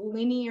these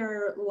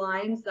linear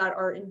lines that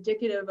are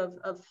indicative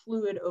of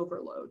fluid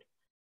overload,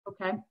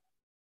 okay?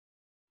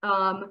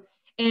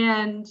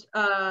 And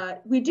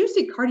we do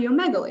see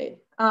cardiomegaly.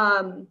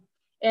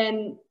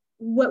 And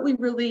what we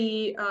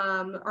really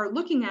are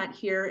looking at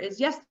here is,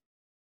 yes,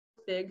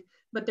 big,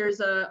 but there's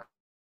a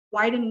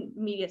widened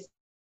mediastinum.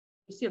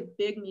 You see a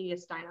big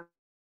mediastinum.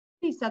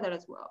 He said that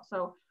as well.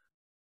 So,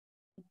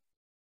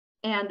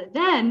 and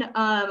then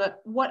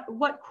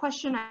what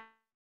question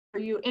are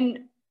you? And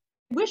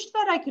I wish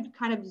that I could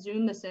kind of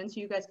zoom this in so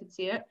you guys could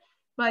see it.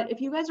 But if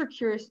you guys are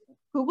curious,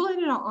 Google it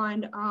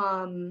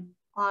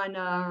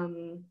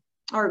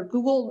or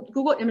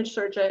Google image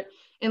search it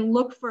and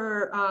look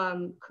for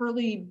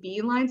curly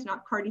B lines,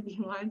 not Cardi B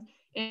lines,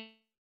 and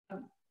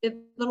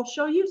it'll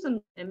show you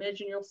some image,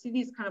 and you'll see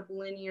these kind of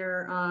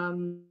linear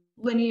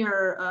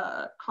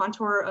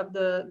contour of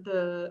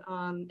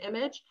the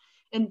image,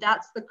 and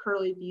that's the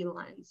curly B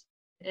lines.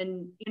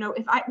 And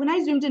when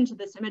I zoomed into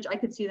this image, I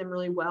could see them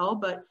really well,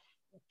 but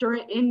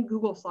in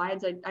Google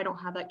Slides, I don't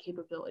have that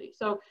capability.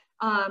 So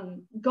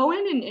go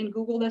in and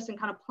Google this and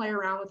kind of play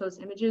around with those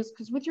images,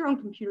 because with your own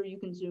computer, you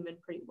can zoom in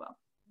pretty well.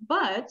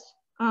 But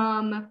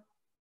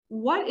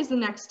what is the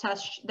next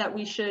test that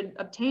we should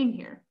obtain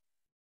here?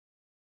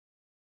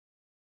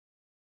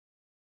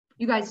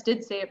 You guys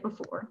did say it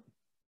before.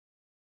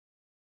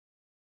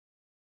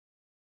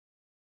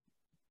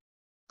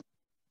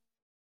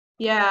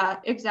 Yeah,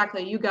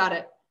 exactly. You got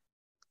it.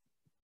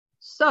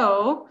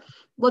 So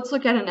let's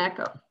look at an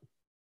echo.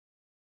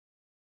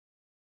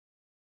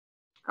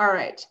 All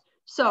right.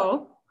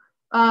 So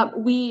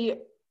we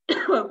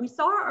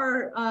saw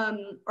our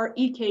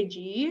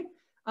EKG,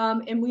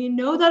 and we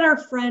know that our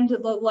friend, the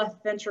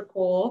left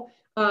ventricle,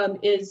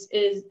 has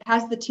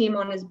the team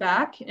on his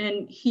back,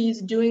 and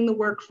he's doing the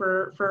work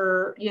for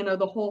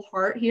the whole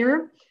heart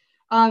here.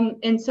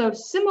 And so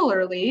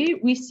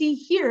similarly, we see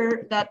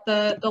here that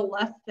the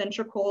left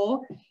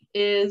ventricle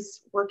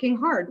is working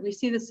hard. We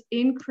see this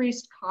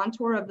increased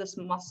contour of this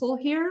muscle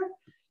here.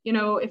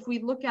 If we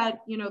look at,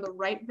 the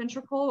right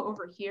ventricle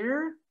over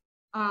here,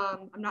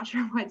 I'm not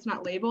sure why it's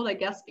not labeled, I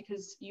guess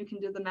because you can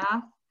do the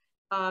math.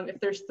 If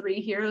there's 3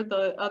 here,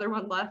 the other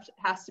one left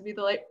has to be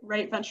the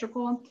right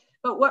ventricle.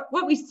 But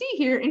what we see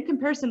here in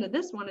comparison to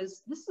this one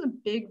is this is a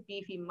big,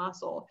 beefy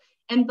muscle.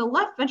 And the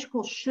left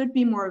ventricle should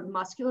be more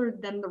muscular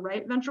than the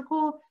right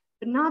ventricle,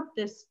 but not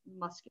this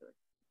muscular,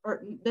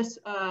 or this,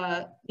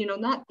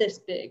 not this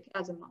big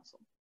as a muscle.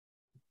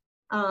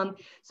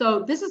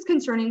 So this is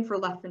concerning for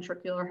left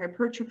ventricular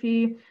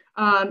hypertrophy.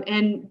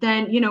 And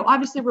then,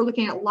 obviously we're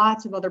looking at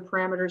lots of other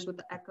parameters with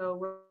the echo.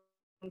 We're,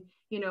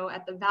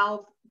 at the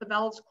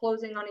valves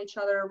closing on each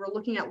other. We're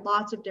looking at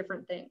lots of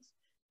different things.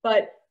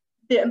 But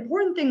the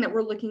important thing that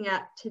we're looking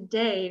at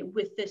today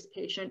with this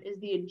patient is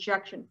the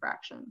ejection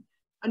fraction.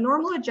 A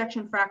normal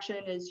ejection fraction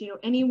is,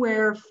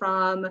 anywhere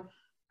from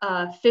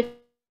 50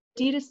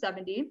 to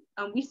 70.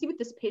 We see with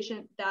this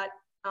patient that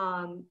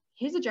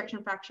his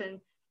ejection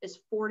fraction is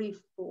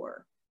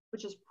 44,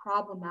 which is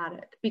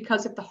problematic,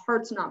 because if the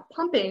heart's not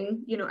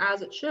pumping,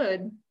 as it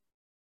should,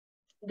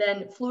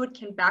 then fluid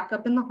can back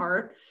up in the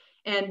heart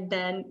and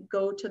then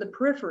go to the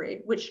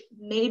periphery, which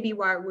may be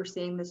why we're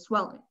seeing this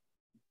swelling.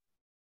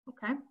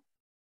 Okay.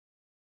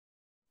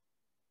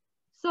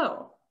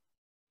 So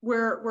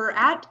we're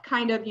at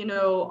kind of,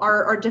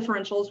 our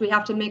differentials. We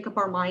have to make up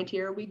our mind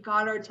here. We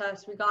got our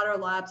tests, we got our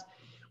labs.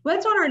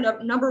 What's on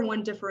our number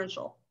one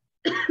differential?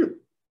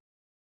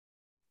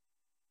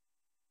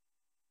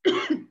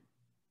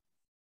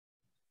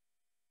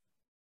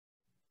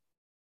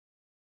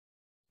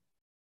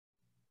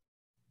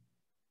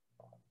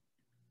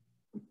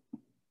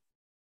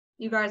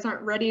 You guys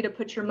aren't ready to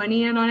put your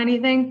money in on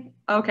anything?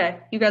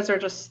 Okay, you guys are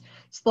just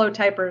slow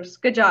typers.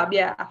 Good job.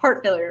 Yeah,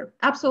 heart failure.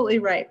 Absolutely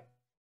right.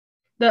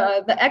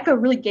 The echo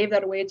really gave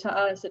that away to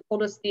us. It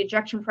told us the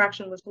ejection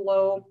fraction was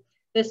low.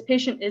 This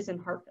patient is in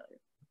heart failure.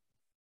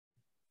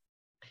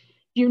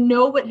 Do you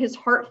know what his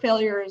heart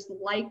failure is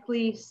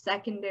likely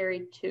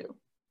secondary to?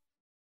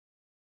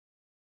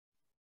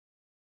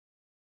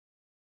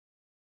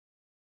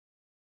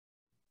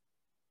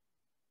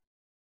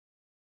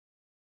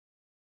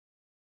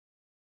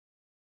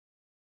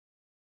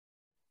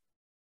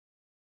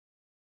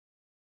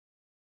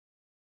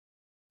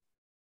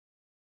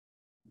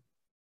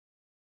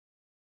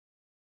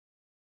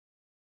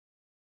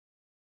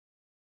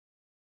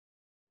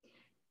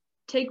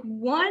 take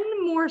one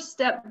more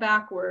step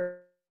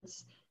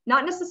backwards,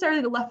 not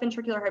necessarily the left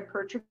ventricular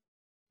hypertrophy,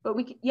 but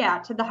we can, yeah,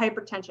 to the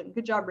hypertension.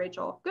 Good job,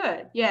 Rachel.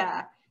 Good,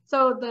 yeah.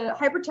 So the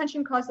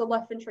hypertension caused the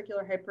left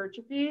ventricular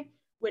hypertrophy,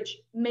 which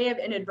may have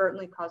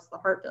inadvertently caused the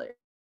heart failure.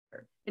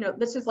 You know,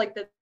 this is like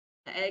the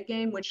egg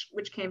game, which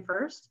came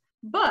first.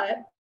 But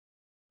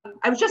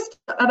I was just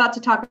about to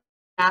talk about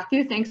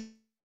Matthew, thanks for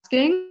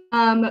asking.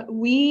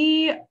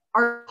 We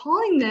are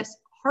calling this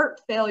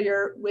heart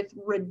failure with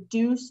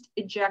reduced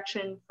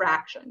ejection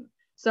fraction.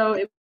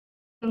 So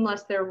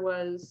unless there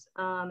was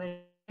an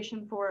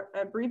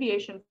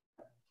abbreviation.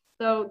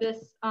 So this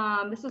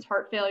is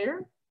heart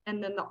failure,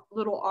 and then the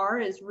little r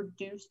is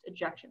reduced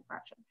ejection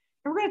fraction.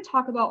 And we're going to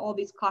talk about all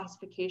these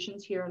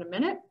classifications here in a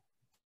minute.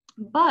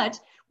 But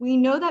we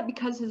know that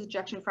because his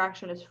ejection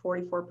fraction is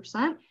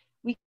 44%,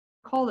 we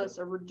call this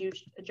a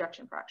reduced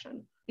ejection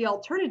fraction. The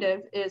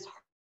alternative is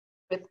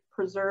with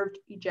preserved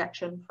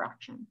ejection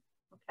fraction,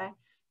 okay?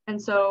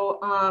 And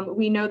so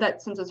we know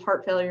that since his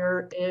heart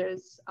failure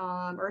is,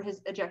 or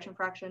his ejection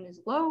fraction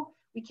is low,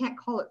 we can't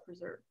call it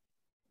preserved,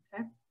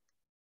 okay?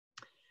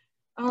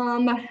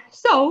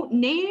 So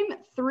name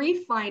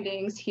 3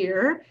 findings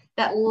here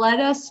that led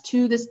us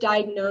to this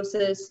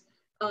diagnosis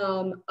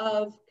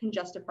of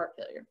congestive heart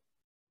failure.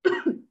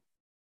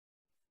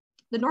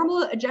 The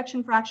normal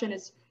ejection fraction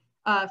is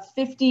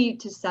 50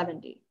 to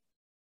 70.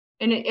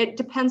 And it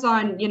depends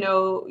on, you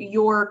know,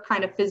 your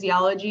kind of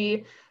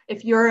physiology.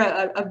 If you're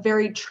a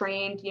very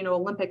trained, you know,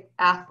 Olympic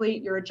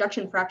athlete, your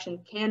ejection fraction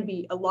can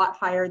be a lot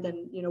higher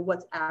than, you know,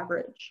 what's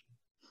average.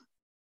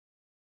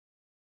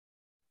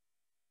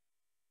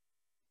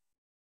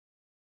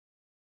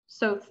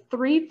 So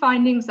 3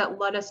 findings that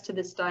led us to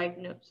this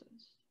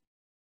diagnosis.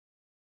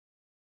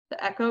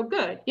 The echo,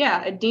 good.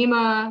 Yeah,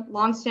 edema,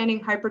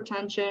 long-standing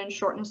hypertension,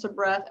 shortness of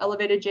breath,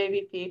 elevated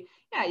JVP.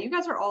 Yeah, you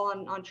guys are all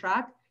on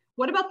track.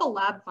 What about the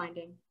lab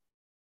finding?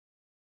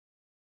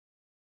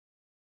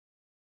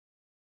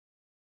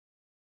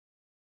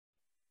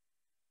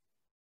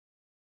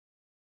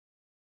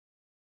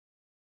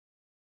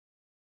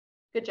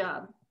 Good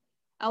job.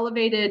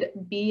 Elevated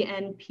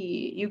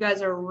BNP. You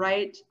guys are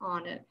right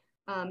on it.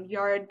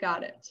 Yard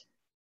got it.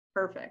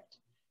 Perfect.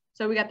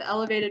 So we got the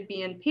elevated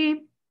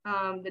BNP,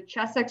 the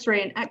chest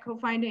x-ray and echo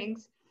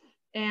findings,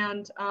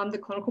 and the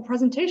clinical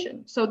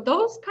presentation. So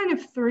those kind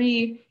of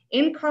 3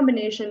 in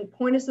combination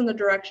point us in the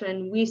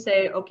direction we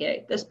say,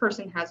 okay, this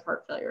person has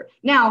heart failure.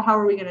 Now, how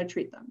are we going to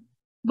treat them?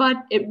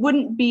 But it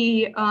wouldn't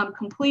be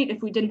complete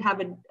if we didn't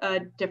have a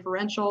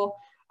differential.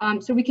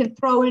 So we can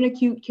throw in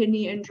acute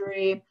kidney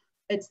injury.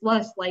 It's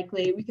less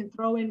likely. We can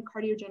throw in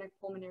cardiogenic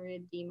pulmonary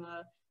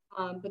edema,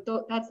 but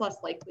that's less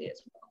likely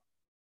as well.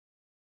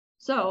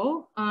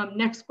 So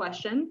next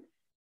question,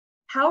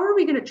 how are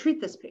we going to treat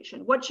this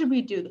patient? What should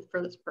we do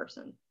for this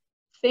person?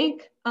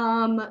 Think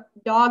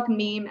dog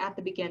meme at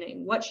the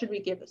beginning. What should we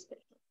give this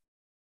patient?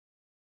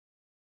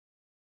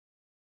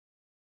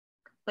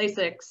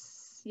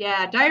 Lasix,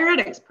 yeah,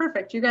 diuretics,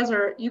 perfect. You guys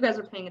are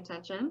paying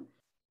attention.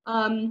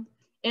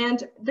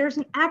 And there's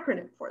an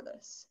acronym for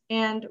this.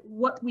 And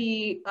what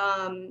we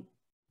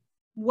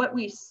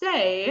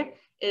say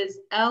is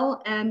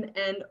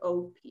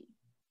LMNOP.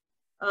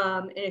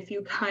 And if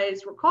you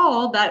guys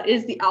recall, that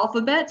is the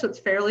alphabet, so it's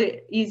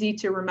fairly easy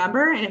to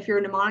remember. And if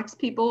you're mnemonics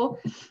people,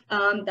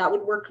 that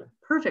would work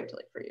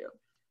perfectly for you.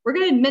 We're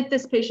going to admit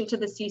this patient to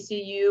the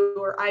CCU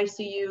or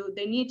ICU.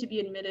 They need to be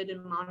admitted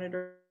and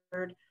monitored,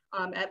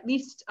 at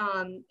least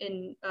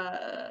in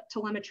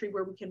telemetry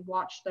where we can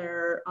watch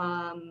their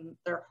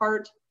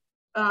heart.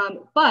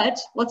 But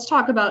let's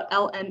talk about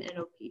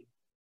LMNOP.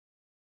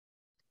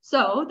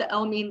 So the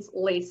L means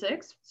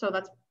Lasix, so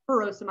that's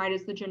furosemide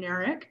is the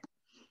generic.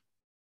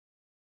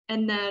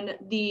 And then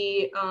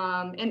the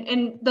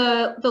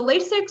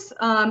Lasix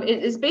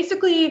is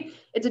basically,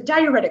 it's a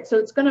diuretic, so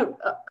it's going to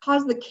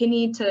cause the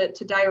kidney to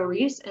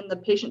diurese and the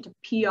patient to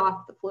pee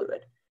off the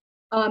fluid.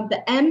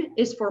 The M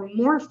is for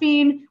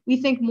morphine.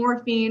 We think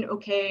morphine,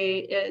 okay,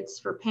 it's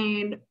for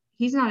pain.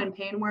 He's not in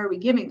pain. Why are we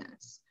giving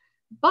this?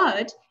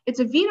 But it's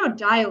a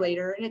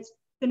venodilator, and it's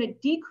going to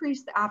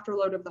decrease the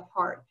afterload of the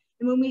heart.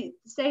 And when we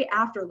say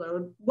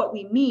afterload, what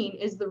we mean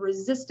is the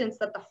resistance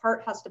that the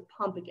heart has to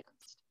pump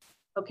against.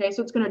 Okay,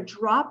 so it's going to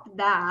drop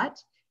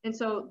that. And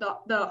so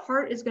the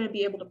heart is going to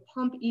be able to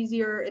pump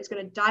easier. It's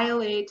going to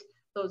dilate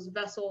those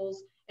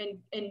vessels and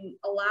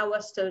allow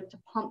us to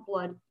pump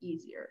blood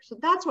easier. So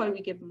that's why we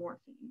give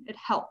morphine. It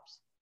helps.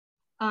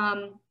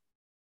 The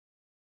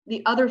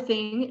other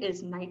thing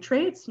is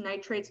nitrates.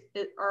 Nitrates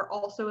are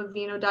also a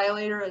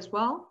venodilator as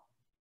well.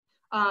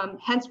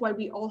 Hence why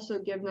we also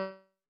give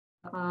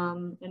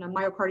them in a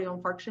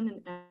myocardial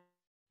infarction.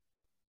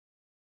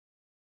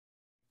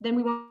 Then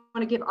we want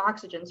to give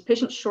oxygen. This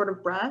patient's short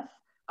of breath.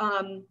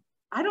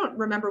 I don't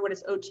remember what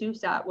his O2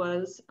 stat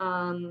was,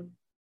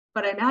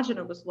 but I imagine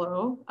it was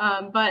low.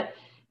 But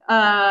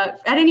at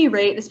any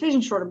rate, this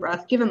patient's short of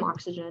breath, give him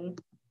oxygen.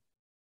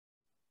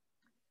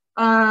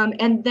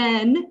 And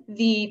then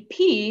the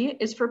P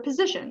is for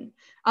position.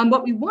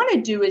 What we want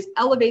to do is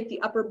elevate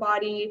the upper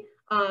body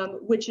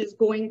which is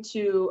going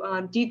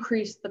to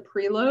decrease the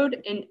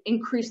preload and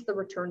increase the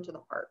return to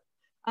the heart.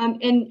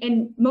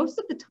 And most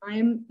of the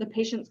time, the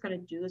patient's going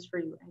to do this for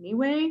you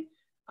anyway.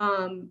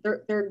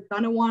 They're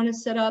going to want to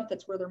sit up.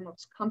 That's where they're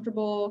most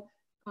comfortable.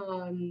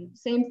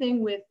 Same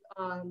thing with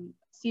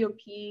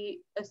COPD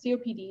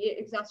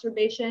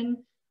exacerbation.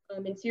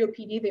 In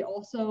COPD, they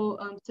also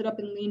sit up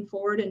and lean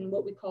forward in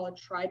what we call a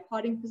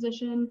tripoding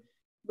position.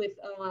 With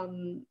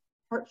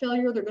heart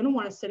failure, they're going to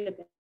want to sit up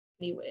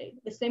anyway.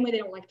 The same way they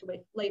don't like to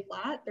lay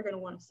flat, they're going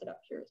to want to sit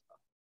up here as well.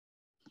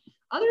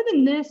 Other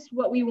than this,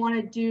 what we want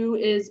to do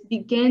is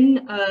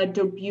begin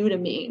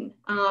dobutamine.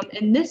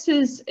 And this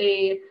is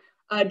a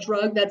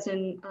drug that's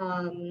in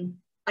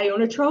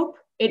ionotrope.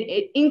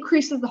 It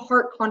increases the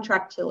heart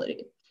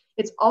contractility.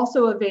 It's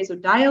also a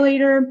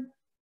vasodilator.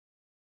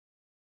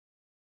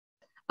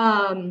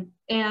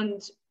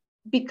 And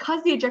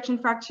because the ejection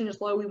fraction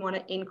is low, we want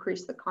to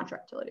increase the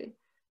contractility.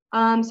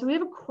 So we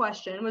have a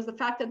question. Was the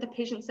fact that the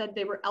patient said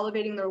they were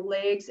elevating their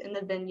legs in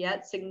the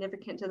vignette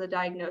significant to the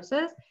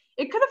diagnosis?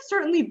 It could have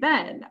certainly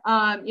been.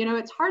 You know,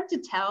 it's hard to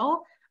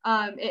tell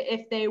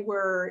if they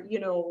were, you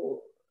know,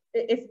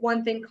 if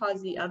one thing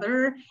caused the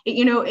other.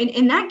 You know,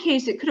 in that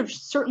case, it could have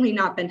certainly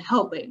not been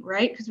helping,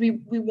 right? Because we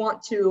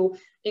want to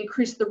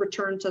increase the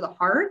return to the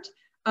heart.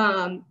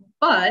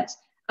 But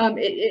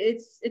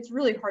it's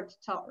really hard to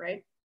tell,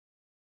 right?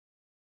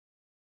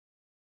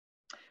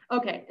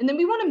 Okay, and then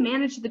we want to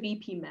manage the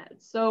BP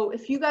meds. So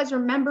if you guys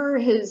remember,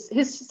 his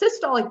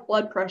systolic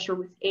blood pressure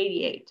was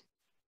 88.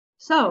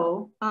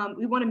 So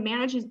we want to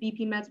manage his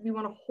BP meds. We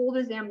want to hold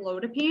his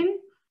amlodipine.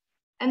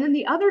 And then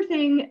the other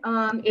thing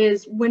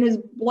is when his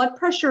blood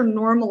pressure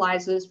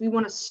normalizes, we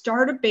want to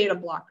start a beta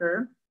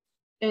blocker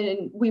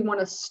and we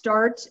want to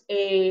start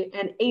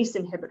an ACE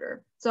inhibitor.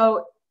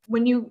 So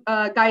when you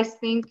guys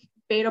think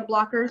beta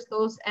blockers,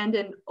 those end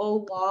in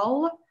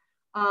OLOL.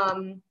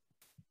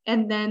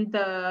 And then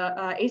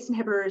the ACE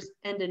inhibitors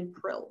end in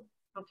PRIL,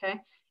 okay?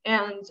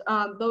 And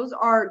those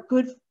are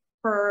good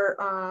for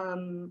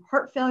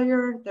heart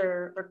failure.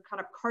 They're kind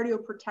of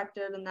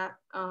cardioprotective in that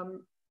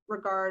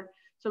regard.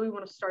 So we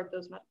want to start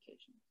those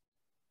medications.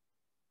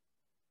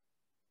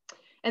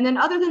 And then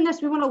other than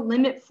this, we want to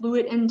limit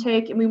fluid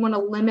intake and we want to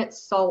limit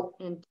salt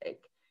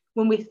intake.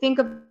 When we think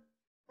of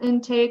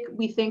intake,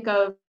 we think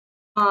of,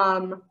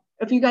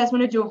 if you guys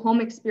want to do a home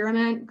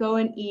experiment, go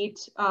and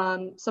eat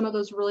some of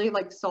those really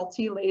like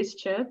salty Lay's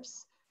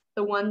chips,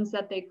 the ones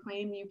that they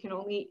claim you can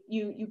only,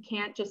 you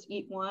can't just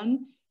eat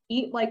one.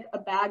 Eat like a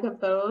bag of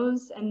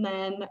those and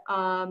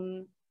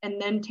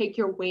then take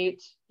your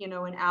weight, you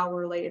know, an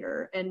hour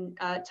later and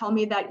tell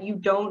me that you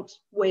don't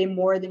weigh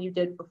more than you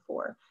did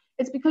before.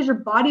 It's because your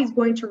body's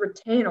going to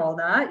retain all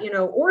that, you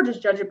know, or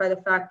just judge it by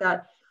the fact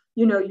that,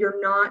 you know, you're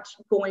not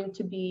going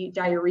to be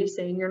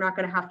diuresing. You're not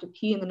going to have to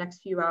pee in the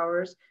next few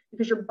hours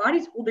because your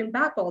body's holding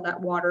back all that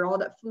water, all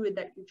that fluid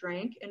that you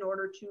drank in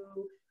order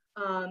to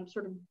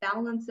sort of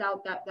balance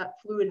out that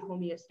fluid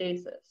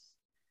homeostasis.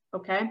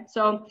 Okay,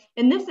 so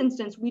in this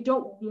instance, we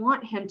don't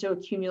want him to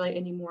accumulate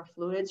any more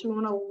fluids. We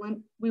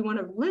want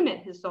to limit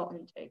his salt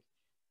intake.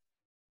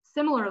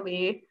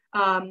 Similarly,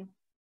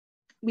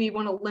 we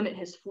want to limit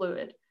his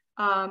fluid.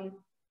 I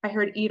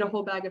heard eat a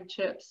whole bag of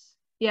chips.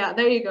 Yeah,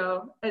 there you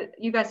go.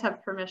 You guys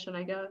have permission,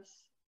 I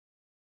guess.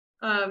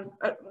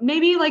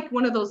 Maybe like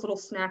one of those little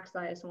snack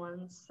size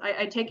ones.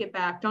 I take it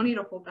back. Don't eat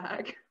a whole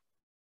bag.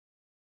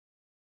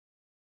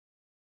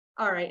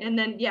 All right, and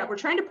then yeah, we're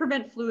trying to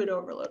prevent fluid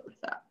overload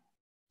with that.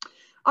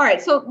 All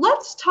right, so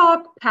let's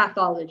talk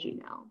pathology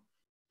now.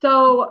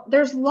 So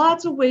there's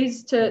lots of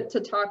ways to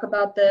talk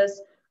about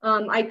this.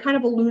 I kind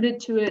of alluded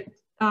to it,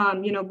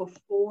 you know,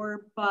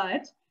 before,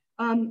 but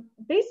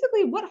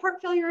basically what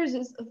heart failure is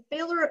a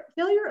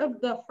failure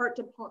of the heart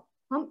to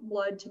pump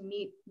blood to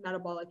meet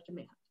metabolic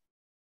demand.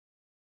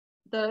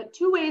 The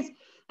two ways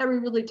that we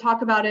really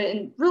talk about it,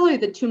 and really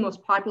the two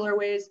most popular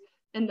ways,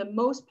 and the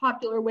most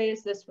popular way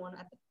is this one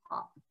at the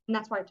top, and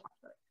that's why I talked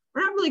about it.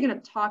 We're not really going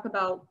to talk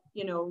about,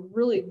 you know,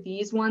 really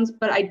these ones,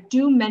 but I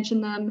do mention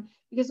them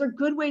because they're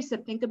good ways to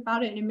think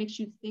about it and it makes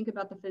you think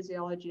about the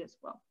physiology as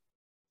well.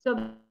 So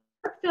the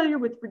heart failure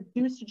with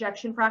reduced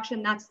ejection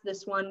fraction, that's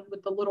this one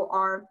with the little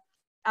r.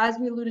 As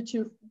we alluded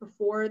to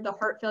before, the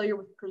heart failure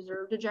with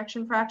preserved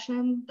ejection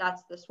fraction,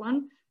 that's this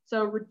one.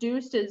 So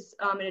reduced is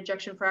an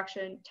ejection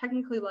fraction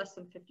technically less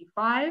than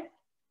 55.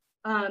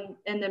 And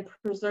then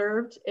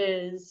preserved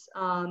is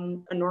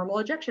a normal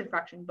ejection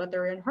fraction, but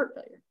they're in heart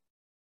failure.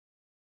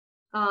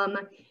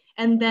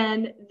 And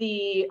then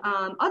the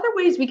other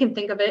ways we can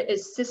think of it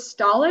is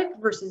systolic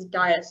versus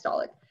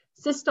diastolic.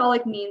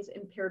 Systolic means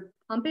impaired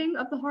pumping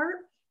of the heart,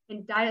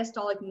 and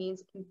diastolic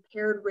means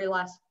impaired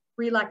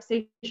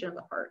relaxation of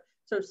the heart.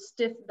 So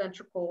stiff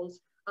ventricles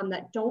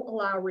that don't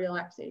allow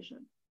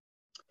relaxation.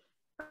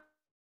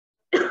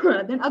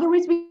 Then other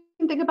ways we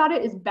can think about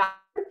it is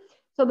backward.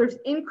 So there's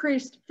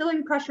increased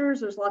filling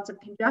pressures, there's lots of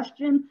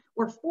congestion,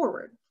 or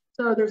forward.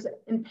 So there's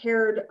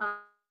impaired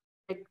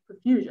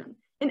perfusion.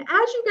 And as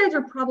you guys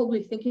are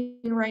probably thinking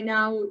right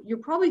now, you're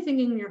probably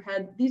thinking in your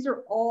head, these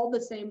are all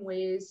the same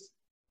ways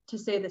to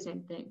say the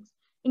same things.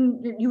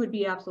 And you would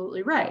be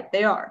absolutely right,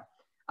 they are.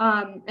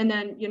 And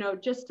then,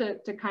 just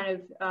to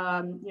kind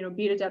of,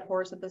 beat a dead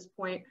horse at this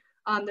point,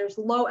 there's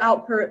low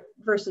output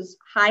versus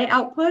high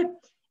output,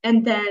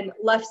 and then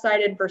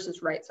left-sided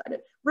versus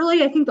right-sided.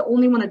 Really, I think the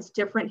only one that's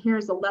different here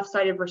is the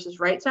left-sided versus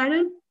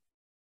right-sided.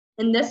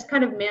 And this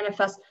kind of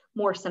manifests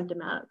more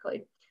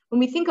symptomatically. When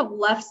we think of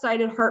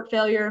left-sided heart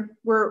failure,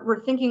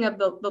 we're thinking of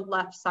the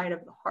left side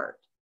of the heart.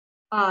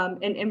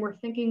 And we're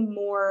thinking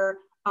more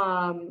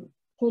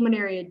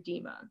pulmonary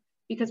edema,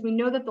 because we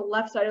know that the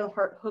left side of the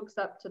heart hooks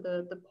up to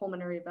the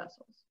pulmonary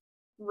vessels.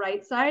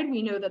 Right side,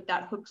 we know that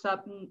that hooks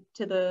up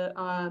to the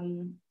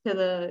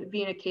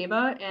vena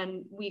cava,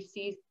 and we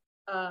see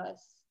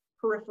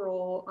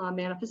peripheral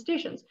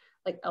manifestations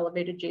like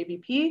elevated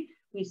JVP,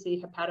 we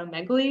see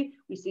hepatomegaly,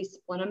 we see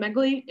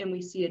splenomegaly, and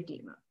we see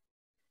edema.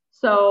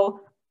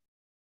 So,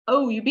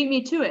 oh, you beat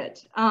me to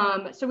it.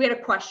 So we had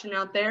a question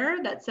out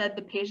there that said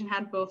the patient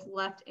had both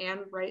left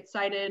and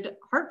right-sided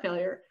heart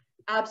failure.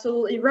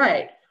 Absolutely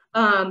right.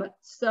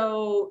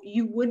 So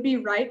you would be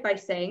right by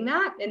saying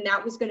that, and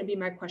that was going to be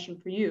my question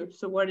for you.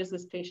 So what does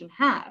this patient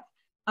have?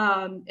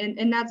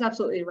 And that's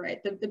absolutely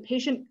right. The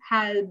patient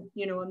had,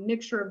 a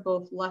mixture of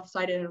both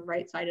left-sided and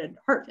right-sided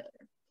heart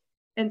failure.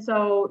 And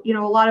so, a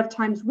lot of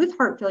times with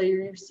heart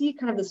failure, you see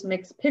kind of this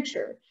mixed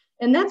picture.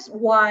 And that's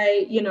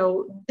why,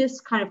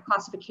 this kind of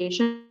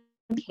classification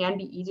can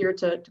be easier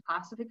to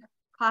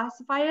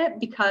classify it,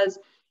 because,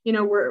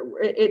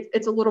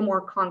 it's a little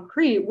more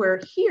concrete,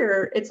 where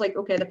here it's like,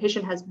 okay, the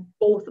patient has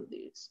both of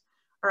these.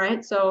 All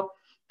right. So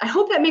I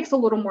hope that makes a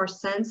little more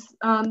sense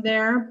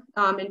there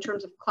in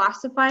terms of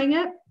classifying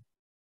it.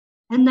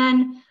 And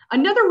then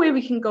another way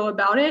we can go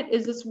about it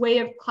is this way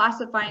of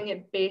classifying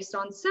it based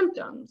on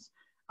symptoms.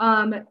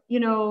 Every,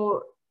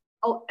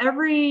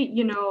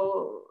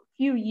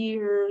 few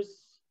years,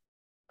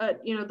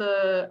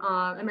 the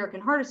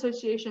American Heart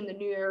Association, the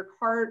New York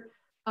Heart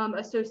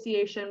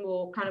Association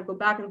will kind of go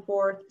back and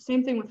forth.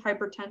 Same thing with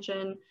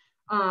hypertension.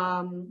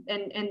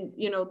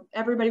 And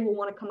everybody will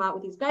want to come out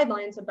with these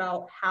guidelines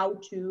about how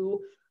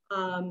to,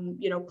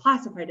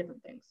 classify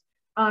different things.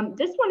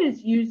 This one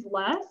is used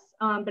less,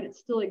 but it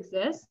still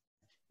exists.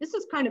 This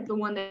is kind of the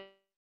one that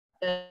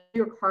the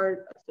New York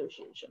Heart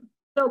Association.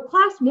 So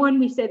class 1,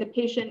 we say the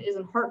patient is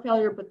in heart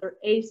failure, but they're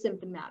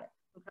asymptomatic,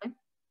 okay?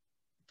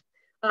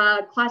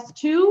 Class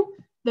 2,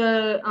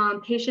 the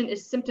patient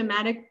is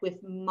symptomatic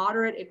with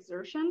moderate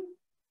exertion.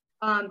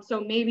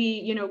 So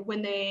maybe,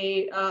 when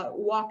they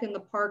walk in the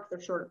park, they're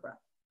short of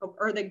breath,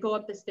 or they go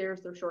up the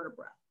stairs, they're short of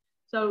breath.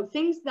 So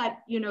things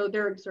that,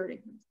 they're exerting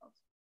themselves.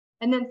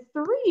 And then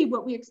 3,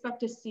 what we expect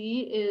to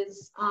see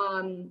is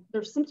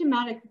they're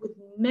symptomatic with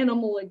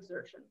minimal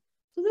exertion.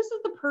 So this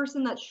is the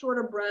person that's short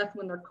of breath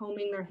when they're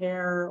combing their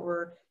hair,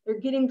 or they're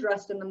getting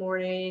dressed in the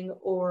morning,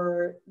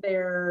 or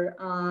they're,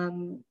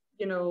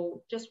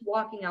 just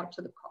walking out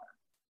to the car.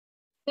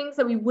 Things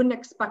that we wouldn't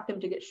expect them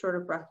to get short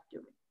of breath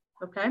doing,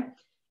 okay?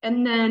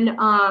 And then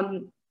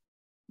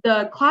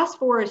the class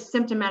 4 is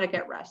symptomatic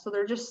at rest. So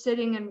they're just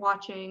sitting and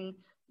watching,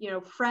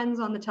 Friends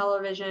on the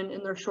television,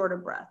 and they're short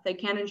of breath. They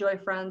can't enjoy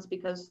Friends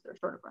because they're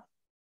short of breath.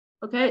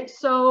 Okay,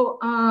 so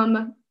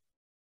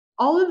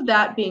all of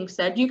that being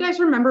said, do you guys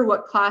remember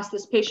what class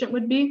this patient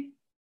would be?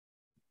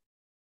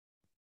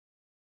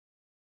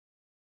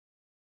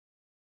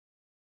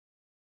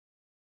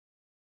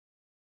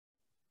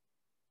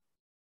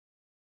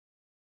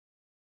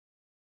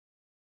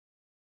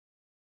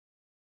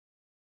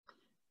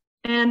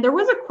 And there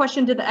was a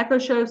question, did the echo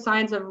show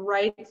signs of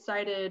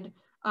right-sided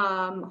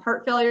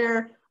heart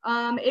failure?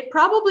 It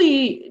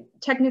probably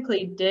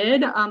technically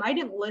did. I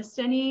didn't list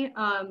any.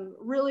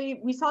 Really,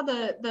 we saw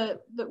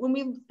when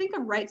we think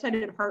of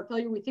right-sided heart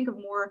failure, we think of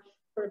more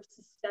sort of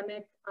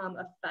systemic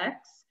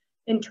effects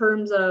in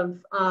terms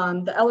of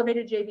the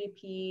elevated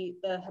JVP,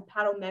 the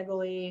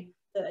hepatomegaly,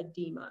 the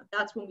edema.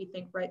 That's when we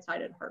think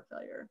right-sided heart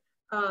failure.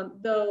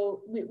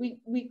 Though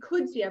we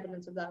could see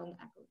evidence of that on the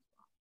echo.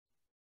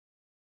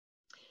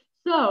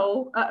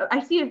 So I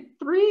see a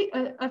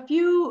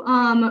few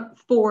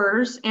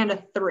 4s and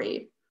a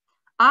 3.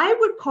 I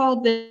would call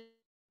this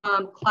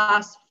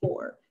class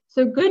 4.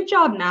 So good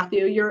job,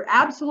 Matthew. You're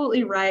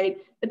absolutely right.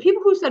 The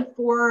people who said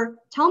 4,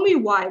 tell me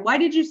why. Why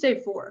did you say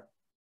 4?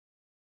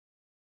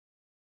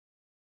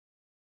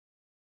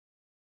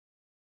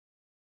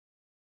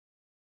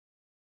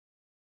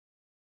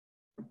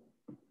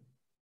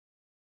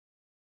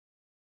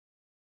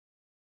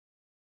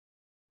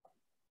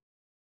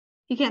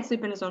 He can't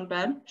sleep in his own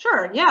bed?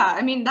 Sure, yeah.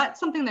 I mean, that's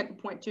something that could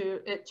point to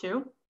it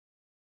too.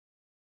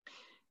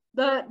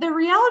 The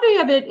reality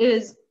of it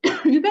is,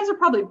 you guys are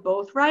probably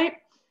both right.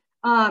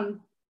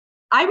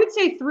 I would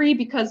say 3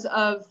 because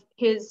of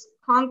his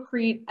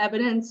concrete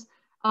evidence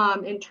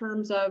in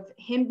terms of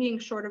him being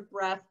short of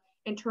breath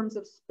in terms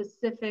of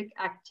specific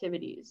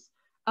activities.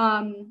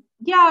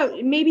 Yeah,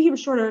 maybe he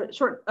was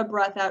short of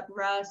breath at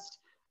rest.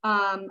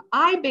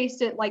 I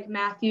based it like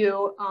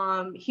Matthew.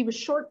 He was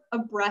short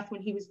of breath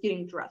when he was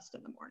getting dressed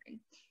in the morning.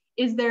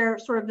 Is there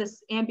sort of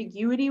this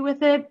ambiguity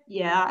with it?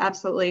 Yeah,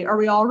 absolutely. Are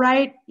we all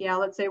right? Yeah,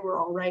 let's say we're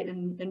all right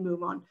and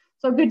move on.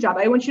 So good job.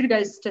 I want you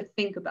guys to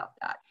think about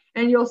that.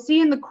 And you'll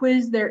see in the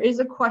quiz, there is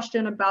a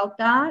question about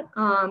that.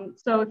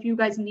 So if you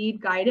guys need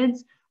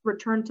guidance,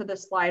 return to the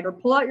slide or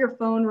pull out your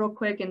phone real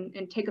quick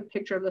and take a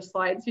picture of the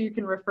slide so you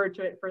can refer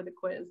to it for the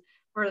quiz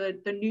for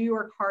the New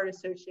York Heart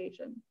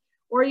Association.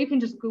 Or you can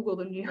just Google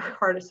the New York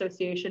Heart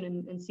Association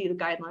and see the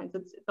guidelines.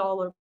 It's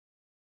all over.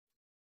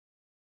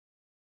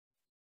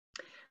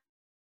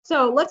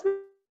 So let's move to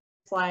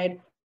the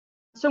slide.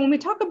 So when we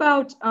talk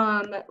about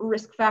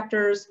risk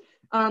factors,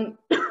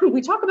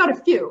 we talk about a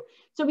few.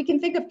 So we can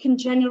think of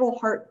congenital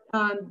heart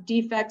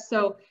defects,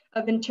 so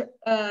a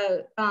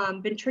ventricular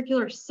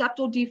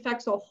septal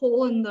defect, so a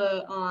hole in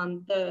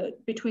the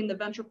between the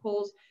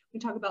ventricles. We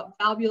talk about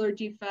valvular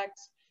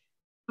defects.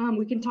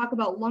 We can talk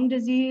about lung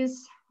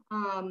disease. We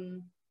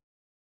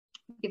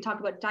can talk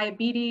about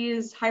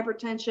diabetes,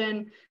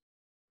 hypertension,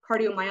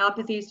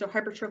 cardiomyopathy, so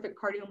hypertrophic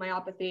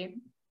cardiomyopathy.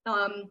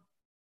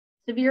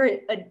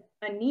 Severe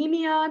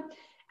anemia.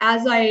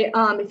 As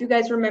if you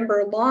guys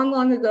remember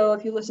long ago,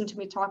 if you listened to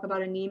me talk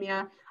about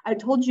anemia, I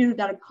told you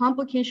that a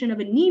complication of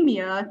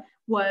anemia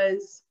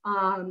was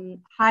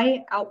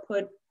high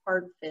output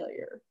heart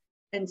failure.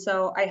 And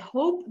so I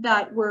hope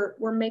that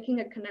we're making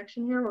a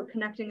connection here. We're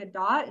connecting a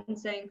dot and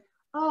saying,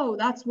 oh,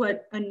 that's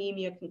what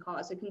anemia can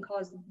cause. It can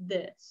cause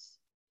this.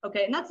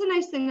 Okay, and that's the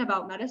nice thing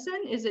about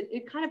medicine is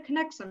it kind of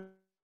connects them,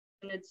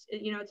 and it's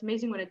it's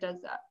amazing when it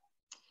does that.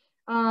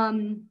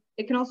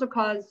 It can also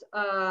cause,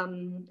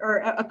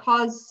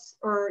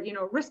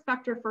 risk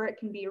factor for it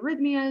can be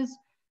arrhythmias,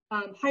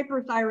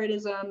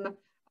 hyperthyroidism,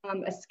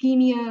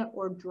 ischemia,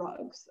 or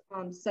drugs,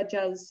 such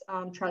as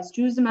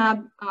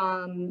trastuzumab,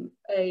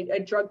 a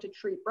drug to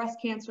treat breast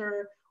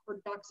cancer, or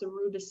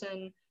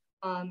doxorubicin,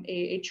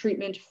 a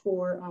treatment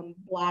for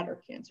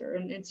bladder cancer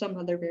and some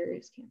other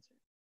various cancers.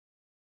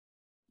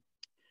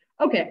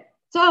 Okay,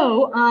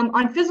 so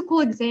on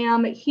physical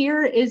exam,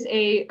 here is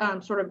a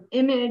sort of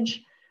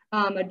image,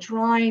 a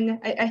drawing.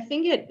 I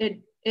think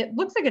it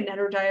looks like a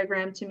Netter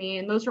diagram to me,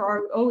 and those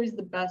are always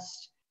the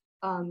best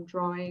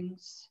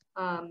drawings.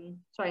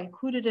 So I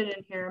included it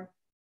in here.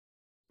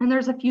 And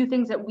there's a few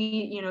things that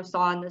we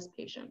saw in this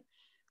patient.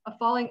 A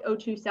falling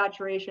O2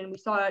 saturation, we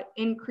saw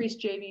increased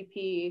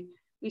JVP,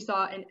 we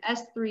saw an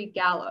S3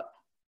 gallop,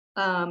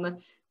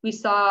 we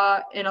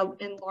saw an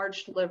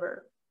enlarged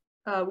liver.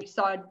 We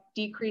saw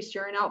decreased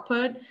urine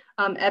output,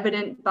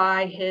 evident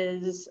by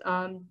his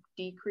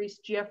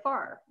decreased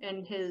GFR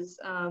and his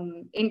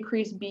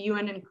increased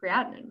BUN and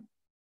creatinine.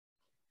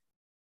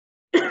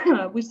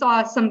 We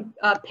saw some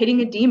pitting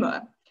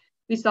edema.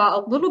 We saw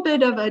a little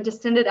bit of a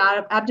distended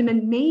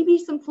abdomen, maybe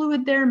some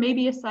fluid there,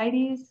 maybe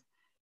ascites,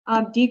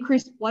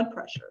 decreased blood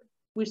pressure.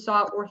 We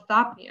saw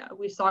orthopnea.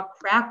 We saw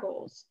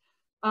crackles.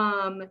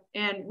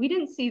 And we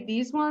didn't see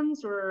these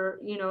ones, or,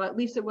 at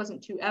least it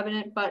wasn't too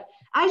evident. But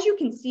as you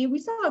can see, we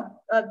saw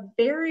a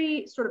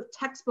very sort of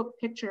textbook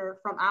picture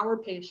from our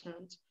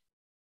patient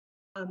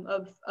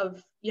of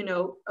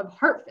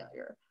heart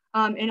failure.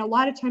 And a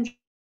lot of times,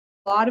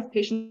 a lot of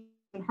patients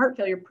with heart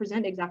failure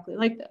present exactly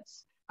like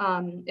this.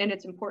 And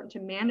it's important to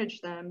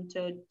manage them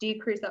to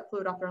decrease that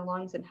fluid off their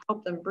lungs and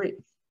help them breathe.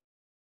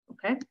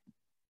 Okay.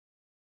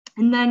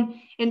 And then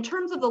in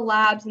terms of the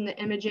labs and the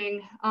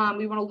imaging,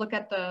 we want to look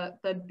at the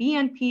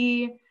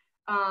BNP.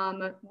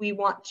 We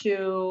want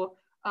to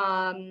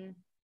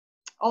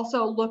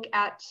also look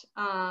at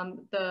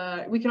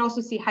we can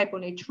also see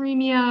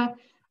hyponatremia.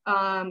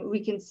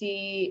 We can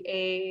see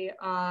a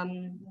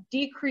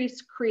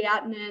decreased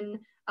creatinine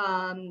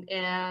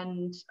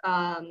and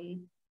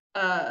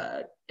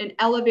an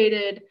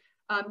elevated,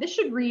 this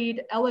should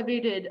read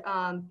elevated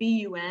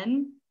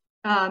BUN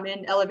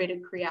and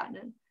elevated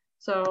creatinine.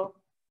 So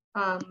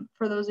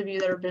for those of you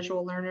that are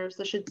visual learners,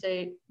 this should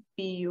say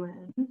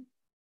BUN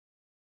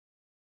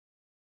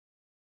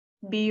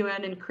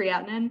and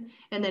creatinine,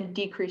 and then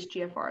decreased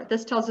GFR.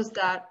 This tells us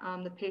that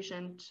the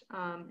patient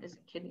is a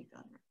kidney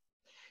failure.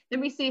 Then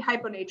we see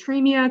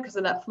hyponatremia because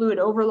of that fluid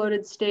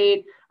overloaded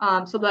state.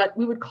 So that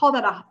we would call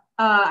that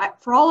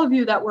for all of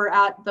you that were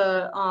at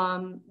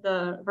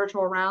the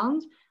virtual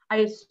round, I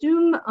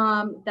assume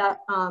that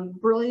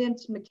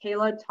brilliant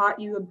Michaela taught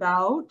you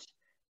about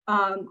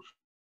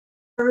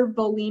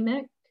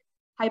hypervolemic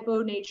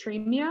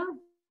hyponatremia.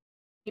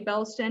 Any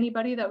bells to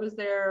anybody that was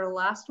there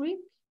last week?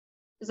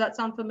 Does that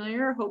sound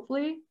familiar,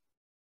 hopefully?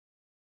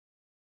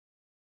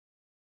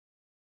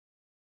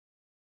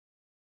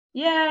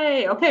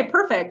 Yay, okay,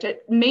 perfect.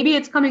 Maybe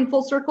it's coming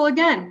full circle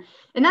again.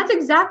 And that's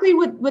exactly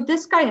what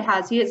this guy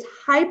has. He is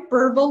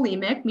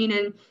hypervolemic,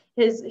 meaning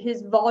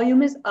his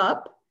volume is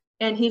up,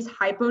 and he's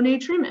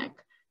hyponatremic.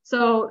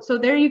 So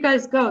there you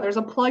guys go. There's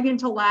a plug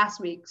into last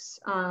week's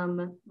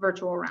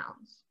virtual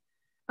rounds.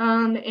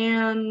 And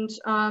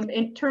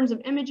in terms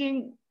of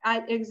imaging,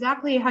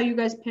 exactly how you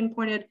guys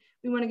pinpointed,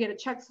 we want to get a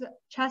chest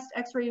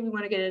x-ray, we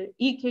want to get an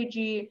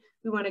EKG,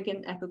 we want to get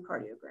an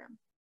echocardiogram.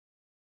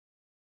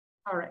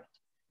 All right,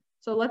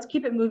 so let's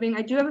keep it moving.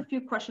 I do have a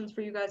few questions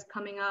for you guys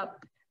coming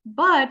up,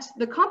 but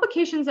the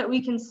complications that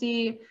we can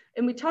see,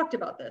 and we talked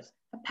about this,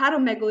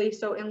 hepatomegaly,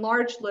 so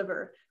enlarged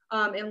liver.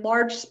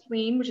 enlarged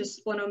spleen, which is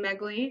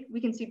splenomegaly.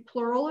 We can see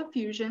pleural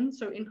effusion,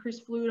 so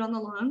increased fluid on the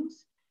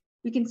lungs.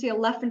 We can see a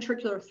left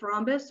ventricular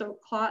thrombus, so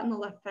clot in the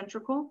left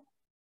ventricle.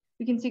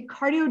 We can see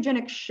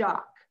cardiogenic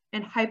shock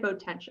and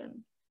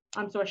hypotension.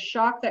 So a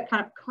shock that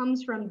kind of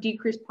comes from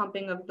decreased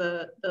pumping of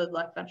the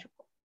left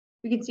ventricle.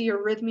 We can see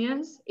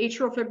arrhythmias.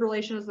 Atrial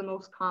fibrillation is the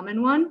most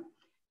common one.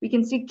 We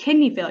can see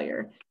kidney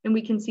failure, and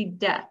we can see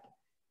death.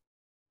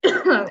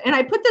 And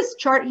I put this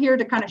chart here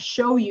to kind of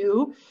show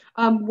you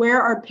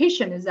where our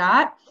patient is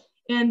at.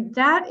 And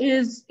that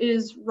is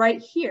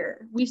right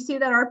here. We see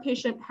that our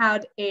patient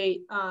had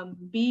a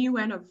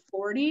BUN of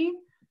 40.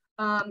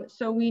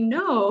 So we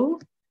know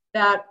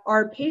that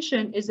our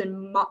patient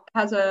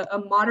has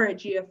a moderate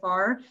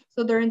GFR.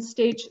 So they're in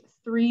stage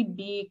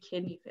 3B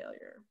kidney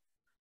failure,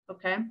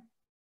 okay?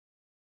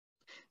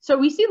 So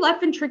we see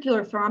left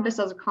ventricular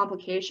thrombus as a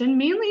complication,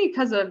 mainly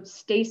because of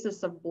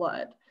stasis of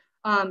blood.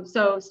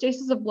 So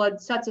stasis of blood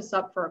sets us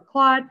up for a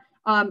clot.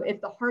 If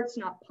the heart's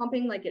not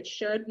pumping like it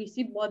should, we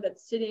see blood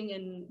that's sitting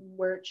in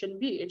where it shouldn't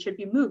be. It should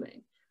be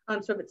moving.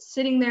 So if it's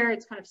sitting there,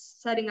 it's kind of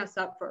setting us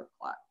up for a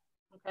clot,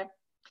 okay?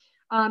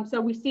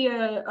 So we see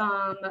a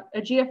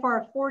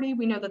GFR of 40.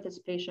 We know that this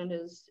patient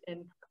is in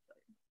heart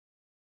failure.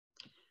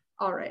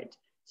 All right.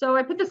 So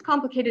I put this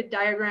complicated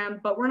diagram,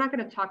 but we're not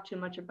going to talk too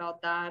much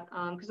about that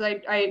because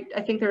I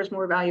think there's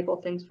more valuable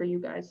things for you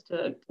guys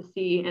to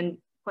see and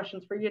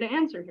questions for you to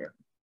answer here,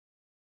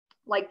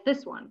 like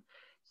this one.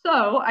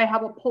 So I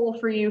have a poll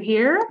for you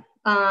here.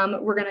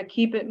 We're going to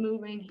keep it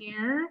moving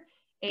here,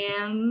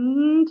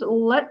 and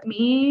let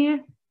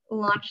me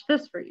launch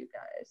this for you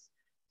guys.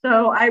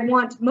 So I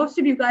want most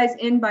of you guys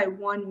in by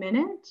 1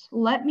 minute.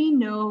 Let me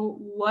know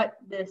what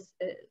this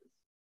is.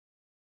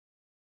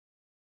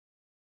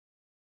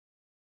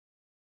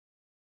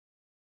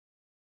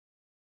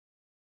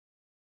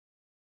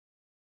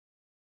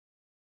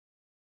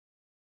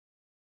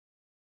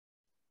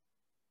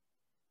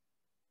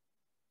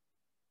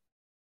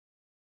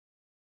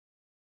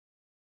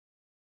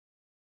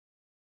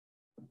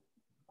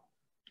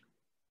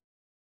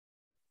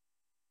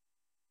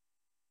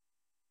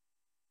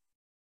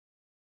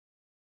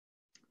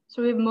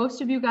 So we have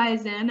most of you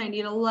guys in. I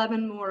need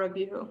 11 more of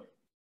you.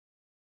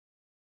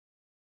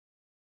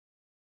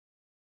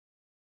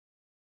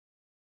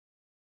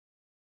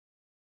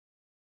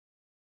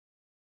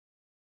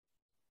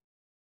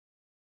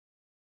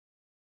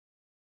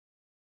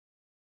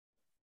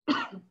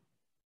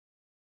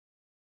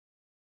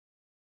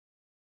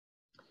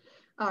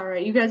 All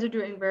right, you guys are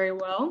doing very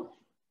well.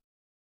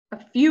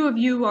 A few of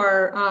you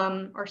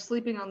are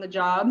sleeping on the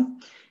job.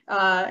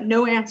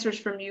 No answers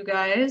from you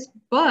guys,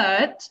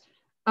 but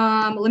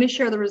let me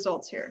share the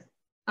results here.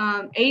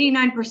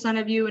 89%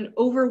 of you, an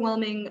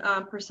overwhelming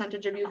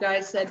percentage of you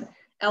guys said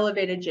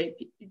elevated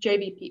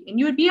JVP, and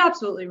you would be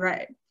absolutely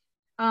right.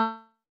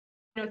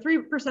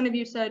 3% of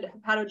you said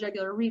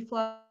hepatojugular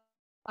reflux,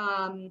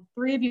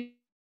 3 of you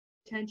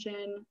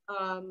tension,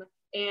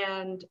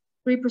 and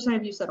 3%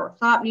 of you said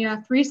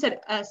orthopnea, 3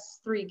 said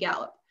S3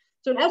 gallop.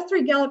 So an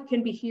S3 gallop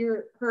can be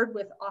heard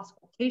with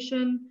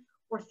auscultation.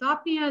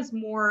 Orthopnea is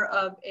more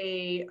of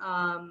a,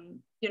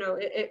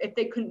 if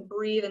they couldn't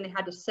breathe and they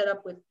had to sit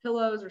up with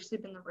pillows or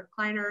sleep in the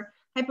recliner.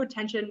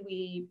 Hypotension,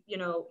 we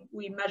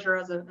measure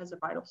as a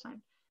vital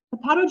sign.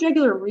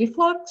 Hepatojugular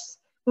reflux,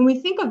 when we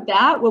think of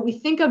that, what we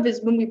think of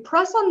is when we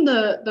press on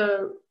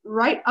the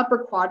right upper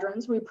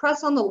quadrants, we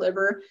press on the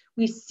liver,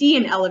 we see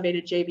an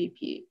elevated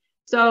JVP.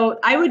 So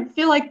I would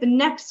feel like the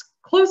next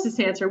closest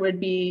answer would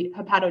be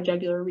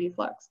hepatojugular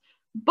reflux.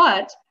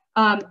 But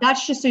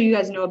that's just so you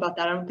guys know about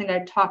that. I don't think I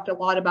talked a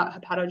lot about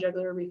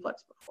hepatojugular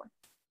reflux before.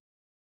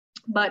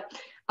 But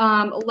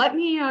let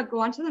me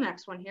go on to the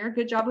next one here.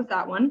 Good job with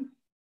that one.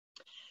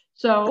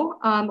 So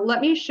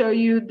let me show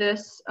you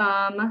this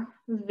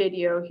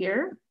video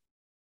here.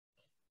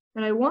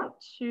 And I want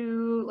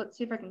to, let's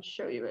see if I can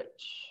show you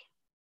it.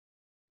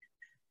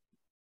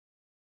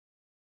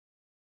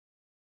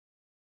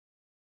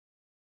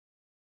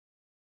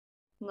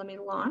 Let me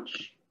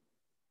launch.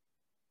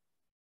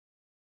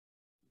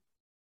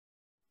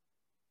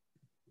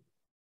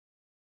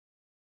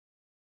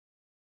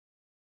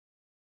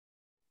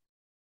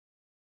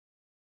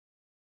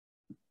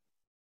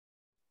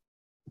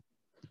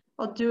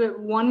 I'll do it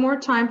one more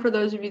time for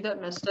those of you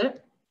that missed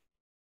it.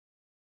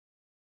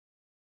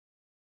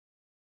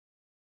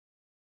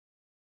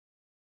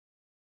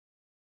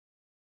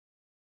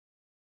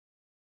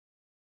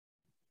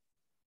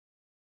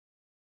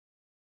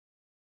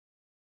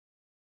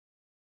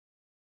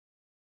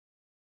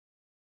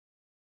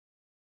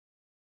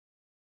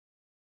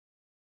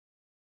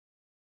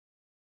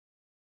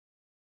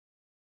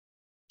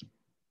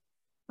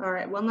 All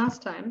right, one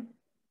last time.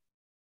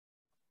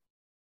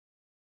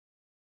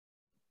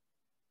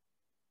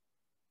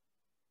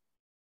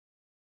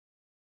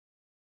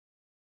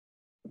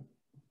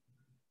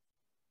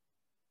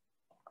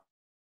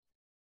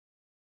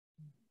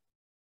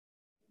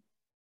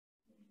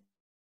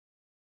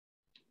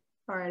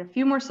 All right, a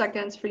few more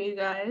seconds for you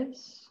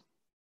guys.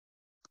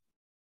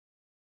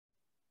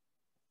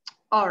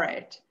 All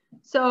right,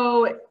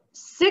 so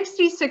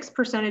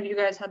 66% of you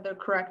guys had the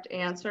correct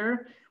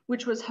answer,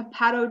 which was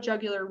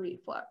hepatojugular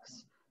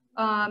reflux.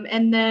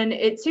 And then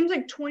it seems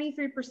like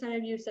 23%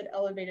 of you said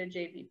elevated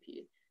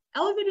JVP.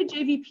 Elevated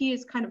JVP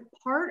is kind of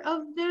part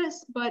of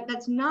this, but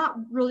that's not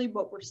really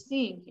what we're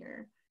seeing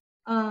here.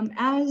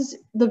 As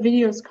the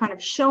video is kind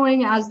of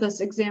showing, as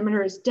this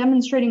examiner is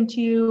demonstrating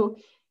to you,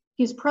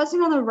 he's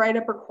pressing on the right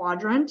upper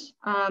quadrant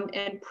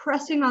and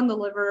pressing on the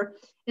liver,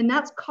 and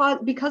that's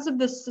caused because of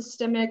this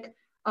systemic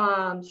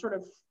sort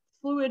of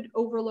fluid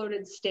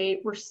overloaded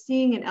state. We're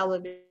seeing an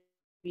elevated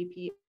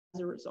JVP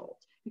as a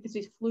result because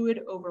he's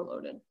fluid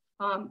overloaded.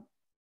 Other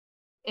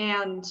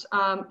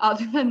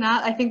than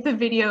that, I think the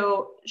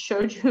video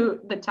showed you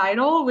the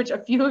title, which a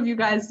few of you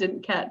guys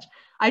didn't catch.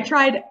 I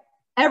tried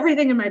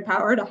everything in my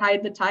power to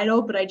hide the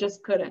title, but I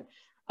just couldn't.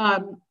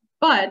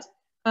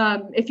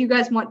 If you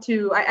guys want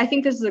to, I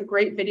think this is a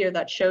great video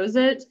that shows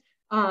it.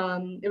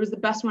 It was the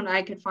best one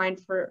I could find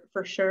for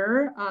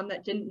sure,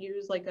 that didn't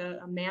use like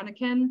a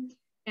mannequin.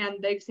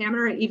 And the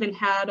examiner even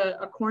had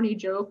a corny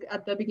joke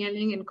at the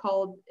beginning and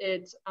called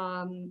it,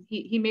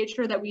 he made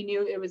sure that we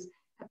knew it was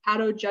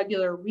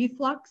hepatojugular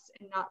reflux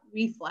and not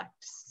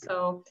reflex.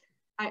 So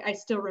I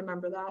still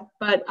remember that.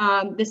 But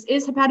this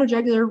is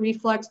hepatojugular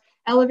reflux.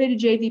 Elevated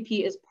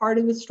JVP is part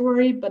of the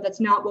story, but that's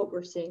not what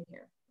we're seeing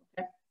here.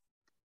 Okay.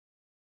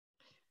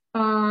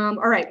 All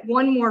right,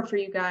 one more for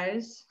you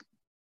guys.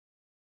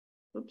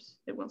 Oops,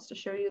 it wants to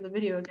show you the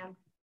video again.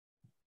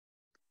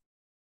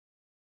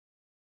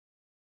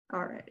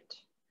 All right,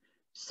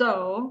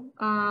 so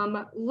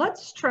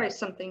let's try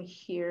something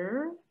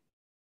here.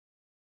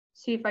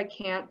 See if I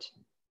can't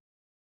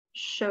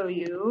show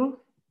you.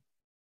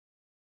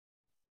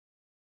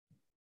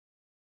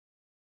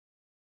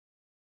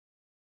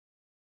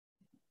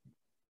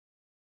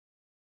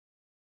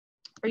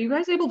 Are you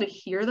guys able to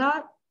hear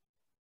that?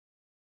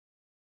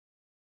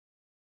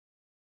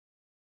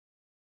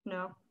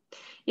 No.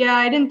 Yeah,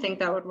 I didn't think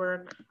that would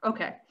work.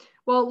 Okay,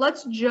 well,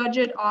 let's judge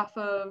it off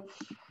of,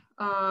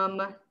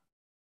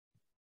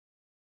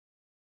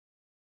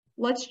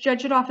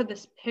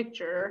 this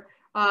picture.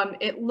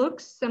 It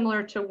looks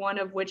similar to one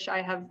of which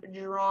I have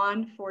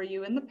drawn for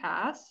you in the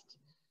past.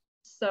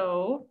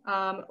 So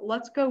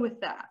let's go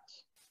with that.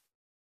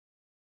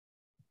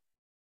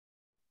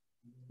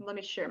 Let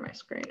me share my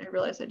screen. I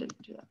realized I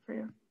didn't do that for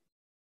you.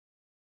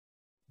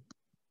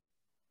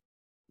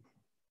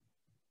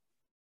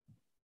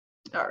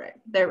 All right,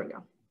 there we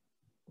go.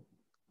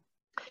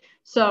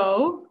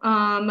 So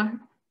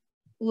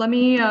let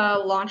me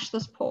launch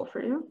this poll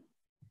for you.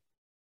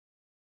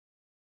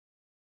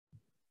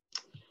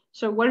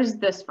 So what is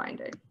this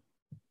finding?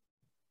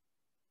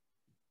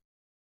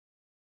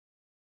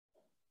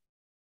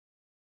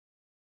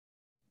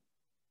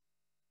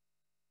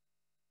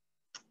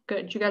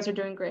 Good, you guys are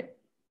doing great.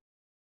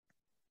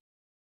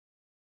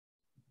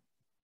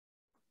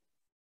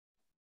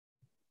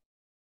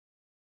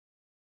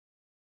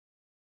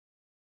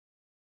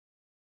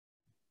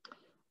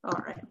 All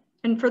right,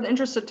 and for the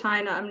interest of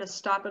time, I'm gonna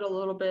stop it a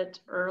little bit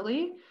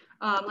early.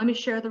 Let me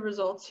share the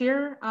results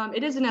here.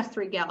 It is an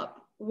S3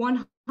 Gallup.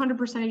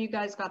 100% of you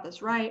guys got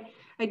this right.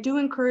 I do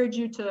encourage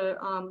you to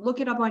look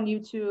it up on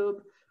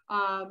YouTube.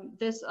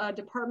 This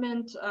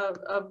Department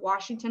of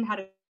Washington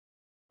had a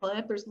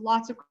clip. There's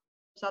lots of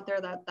clips out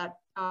there that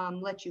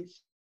let you.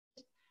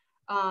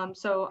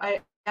 So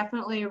I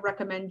definitely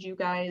recommend you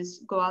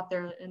guys go out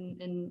there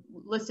and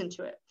listen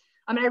to it.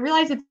 I mean, I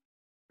realize it's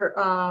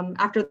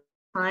after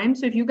time,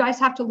 so if you guys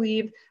have to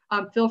leave,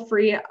 feel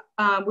free.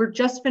 We're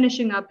just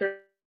finishing up. There's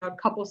a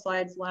couple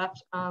slides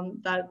left,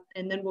 and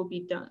then we'll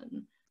be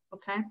done.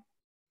 Okay,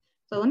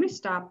 so let me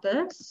stop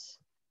this.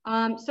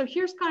 So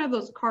here's kind of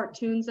those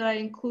cartoons that I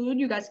include.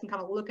 You guys can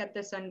kind of look at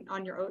this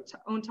on your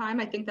own time.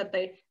 I think that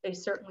they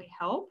certainly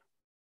help.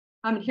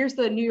 Here's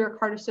the New York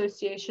Heart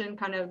Association,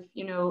 kind of,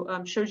 you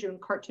know, shows you in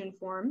cartoon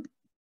form.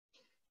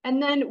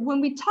 And then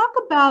when we talk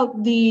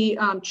about the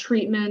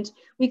treatment,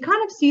 we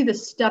kind of see the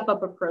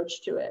step-up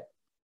approach to it.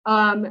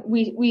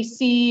 We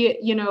see,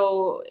 you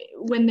know,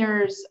 when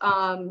there's,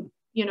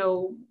 you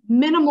know,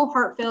 minimal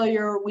heart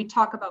failure, we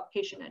talk about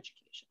patient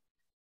education.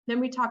 Then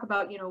we talk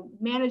about, you know,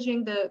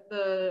 managing the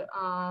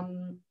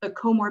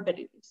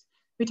comorbidities.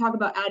 We talk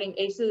about adding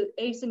ACE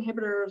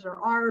inhibitors or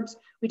ARBs.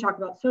 We talk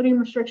about sodium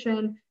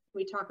restriction.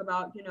 We talk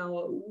about, you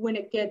know, when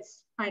it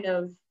gets kind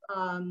of,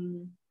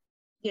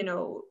 you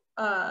know,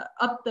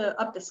 up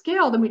the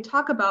scale, then we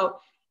talk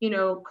about, you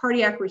know,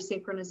 cardiac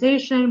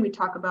resynchronization. We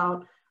talk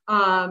about,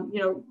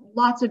 you know,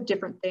 lots of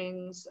different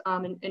things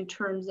in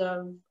terms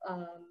of,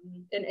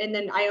 and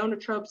then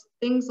ionotropes,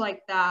 things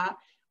like that,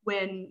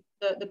 when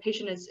the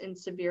patient is in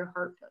severe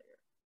heart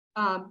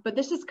failure. But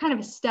this is kind of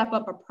a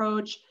step-up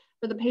approach.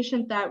 For the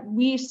patient that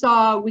we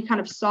saw, we kind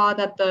of saw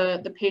that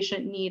the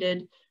patient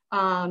needed,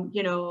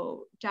 you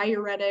know,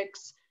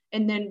 diuretics.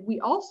 And then we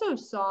also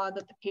saw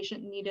that the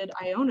patient needed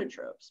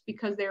ionotropes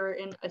because they were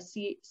in a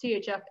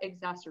CHF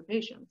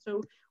exacerbation.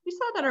 So we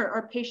saw that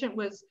our patient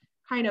was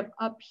kind of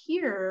up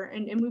here,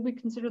 and we would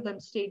consider them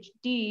stage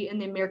D in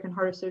the American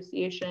Heart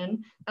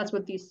Association. That's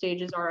what these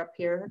stages are up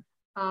here.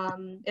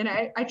 And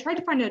I tried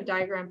to find a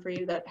diagram for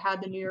you that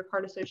had the New York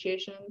Heart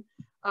Association,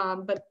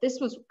 but this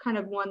was kind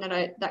of one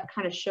that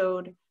kind of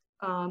showed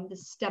the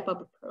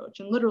step-up approach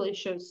and literally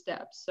shows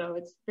steps. So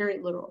it's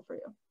very literal for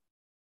you.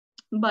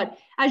 But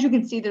as you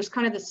can see, there's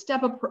kind of the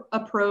step-up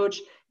approach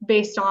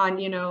based on,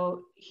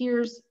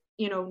 here's,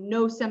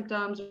 no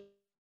symptoms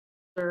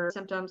or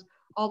symptoms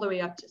all the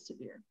way up to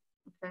severe,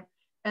 okay?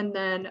 And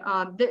then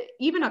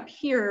even up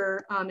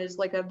here is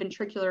like a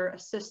ventricular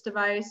assist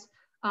device.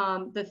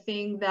 The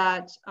thing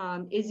that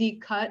Izzy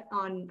cut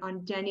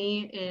on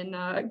Denny in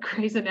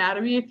Grey's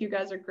Anatomy, if you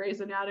guys are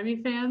Grey's Anatomy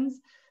fans,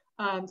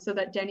 so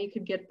that Denny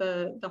could get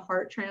the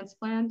heart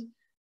transplant.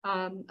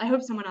 I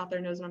hope someone out there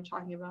knows what I'm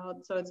talking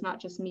about, so it's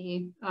not just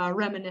me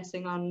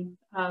reminiscing on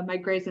my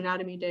Grey's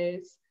Anatomy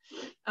days.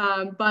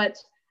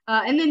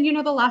 And then,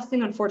 the last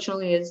thing,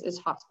 unfortunately, is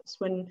hospice.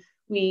 When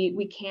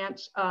we can't,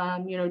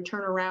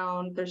 turn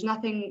around, there's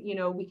nothing,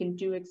 we can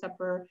do except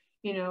for,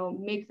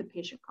 make the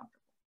patient comfortable.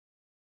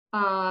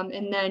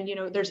 And then,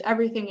 there's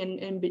everything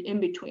in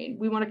between.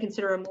 We want to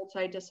consider a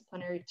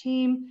multidisciplinary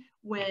team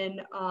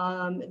when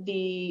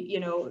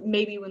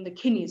maybe when the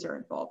kidneys are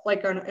involved,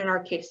 like in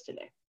our case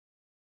today.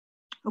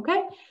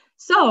 Okay,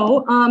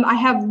 so I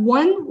have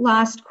one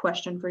last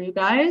question for you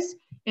guys,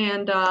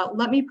 and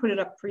let me put it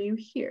up for you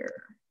here.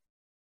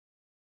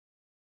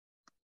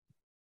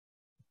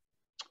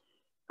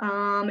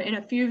 And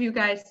a few of you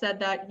guys said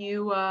that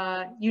you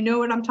know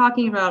what I'm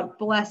talking about.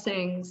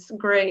 Blessings,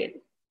 great.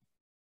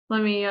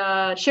 Let me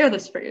share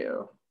this for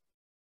you,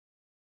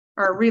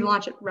 or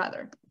relaunch it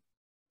rather.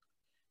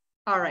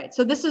 All right,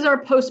 so this is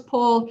our post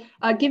poll.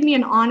 Give me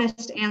an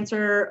honest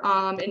answer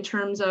in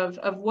terms of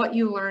what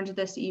you learned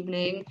this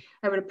evening.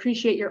 I would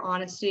appreciate your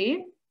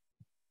honesty.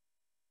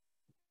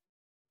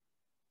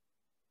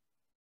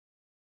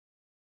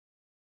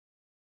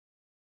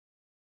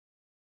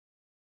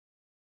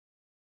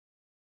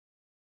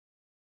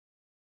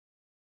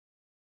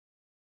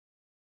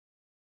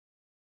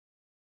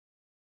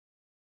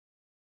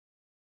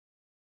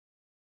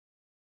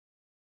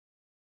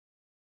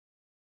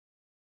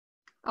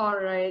 All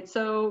right,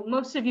 so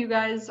most of you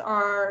guys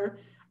are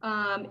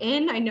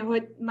in. I know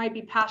it might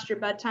be past your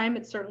bedtime.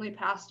 It's certainly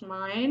past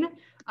mine.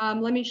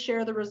 Let me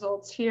share the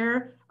results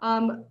here.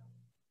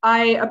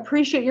 I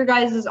appreciate your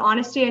guys'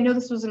 honesty. I know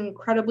this was an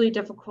incredibly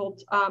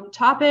difficult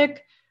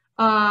topic.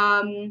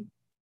 And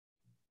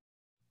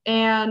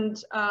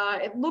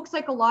it looks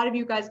like a lot of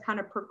you guys kind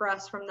of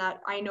progressed from that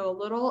I know a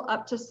little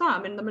up to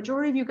some. And the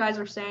majority of you guys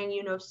are saying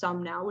you know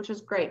some now, which is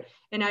great.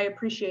 And I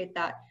appreciate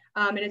that.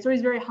 And it's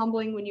always very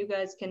humbling when you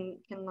guys can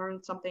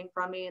learn something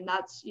from me, and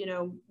that's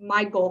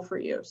my goal for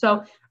you.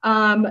 So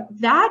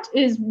that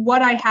is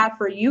what I have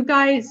for you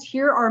guys.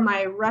 Here are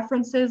my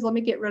references. Let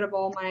me get rid of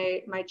all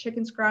my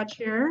chicken scratch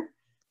here.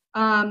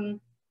 And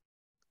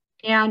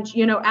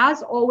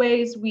as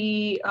always,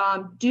 we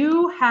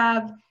do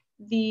have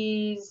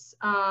these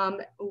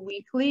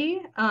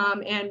weekly,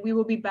 and we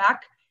will be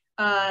back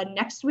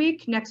next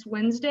week, next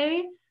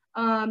Wednesday.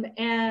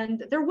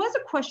 And there was a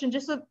question,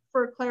 just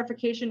for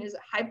clarification, is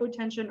it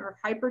hypotension or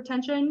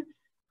hypertension?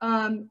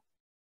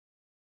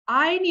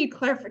 I need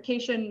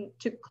clarification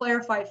to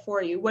clarify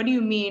for you. What do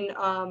you mean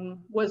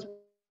was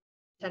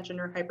tension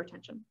or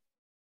hypertension?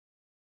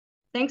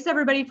 Thanks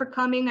everybody for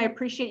coming. I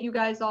appreciate you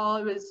guys all.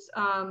 It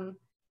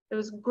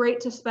was great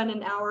to spend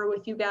an hour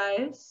with you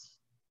guys.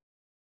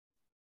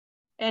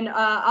 And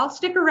I'll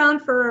stick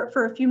around for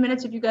a few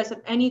minutes if you guys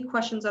have any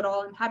questions at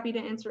all. I'm happy to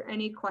answer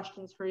any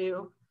questions for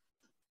you.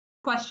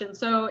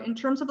 So in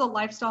terms of the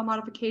lifestyle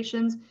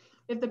modifications,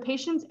 if the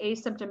patient's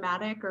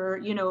asymptomatic or,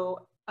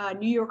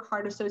 New York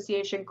Heart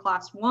Association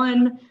Class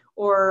 1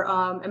 or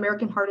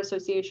American Heart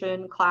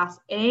Association Class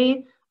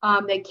A,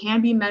 they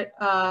can be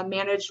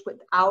managed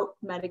without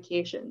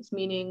medications,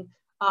 meaning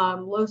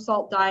low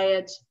salt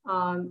diet,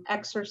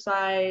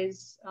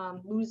 exercise,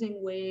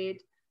 losing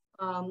weight,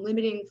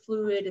 limiting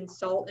fluid and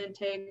salt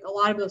intake. A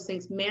lot of those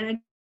things manage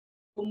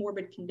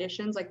comorbid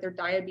conditions like their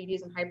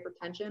diabetes and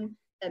hypertension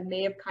that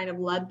may have kind of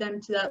led them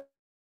to that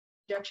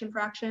ejection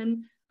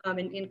fraction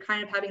and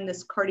kind of having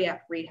this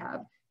cardiac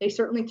rehab. They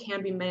certainly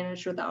can be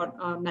managed without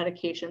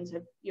medications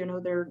if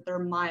they're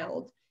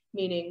mild,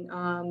 meaning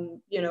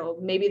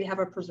maybe they have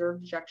a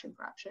preserved ejection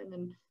fraction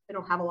and they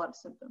don't have a lot of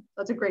symptoms.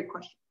 That's a great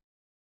question.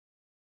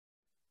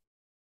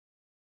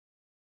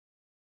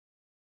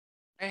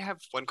 I have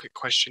one quick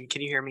question.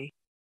 Can you hear me?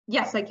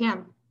 Yes, I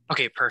can.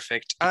 Okay,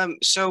 perfect.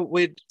 So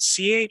would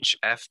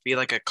CHF be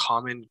like a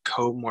common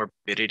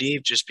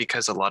comorbidity just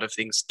because a lot of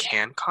things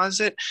can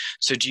cause it?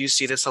 So do you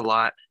see this a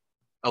lot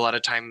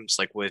of times,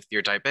 like with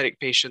your diabetic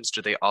patients?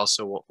 Do they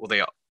also, will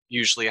they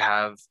usually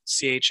have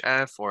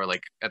CHF or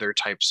like other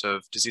types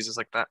of diseases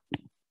like that?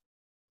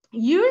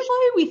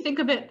 Usually we think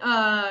of it,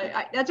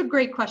 that's a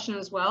great question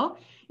as well.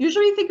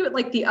 Usually we think of it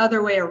like the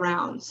other way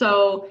around.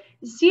 So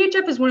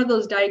CHF is one of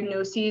those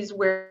diagnoses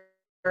where,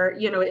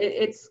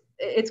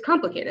 it's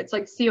complicated. It's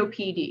like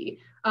COPD,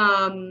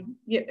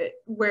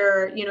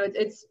 where,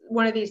 it's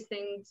one of these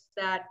things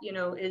that,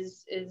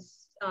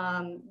 is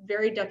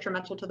very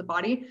detrimental to the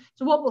body.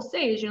 So what we'll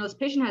say is, this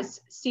patient has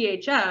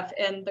CHF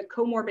and the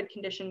comorbid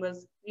condition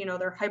was,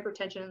 their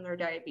hypertension and their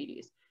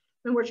diabetes.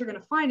 And what you're going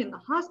to find in the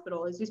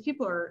hospital is these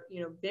people are,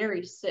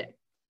 very sick.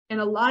 And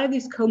a lot of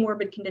these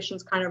comorbid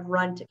conditions kind of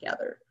run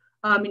together.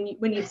 And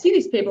when you see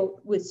these people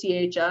with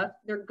CHF,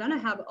 they're going to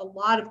have a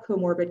lot of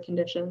comorbid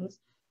conditions.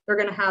 They're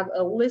going to have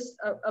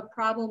a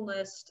problem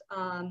list,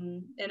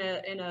 in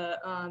a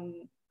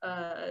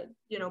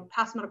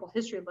past medical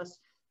history list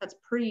that's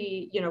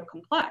pretty,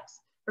 complex.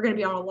 They're going to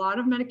be on a lot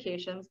of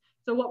medications.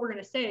 So what we're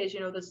going to say is,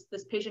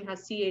 this patient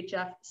has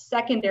CHF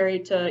secondary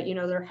to,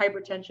 their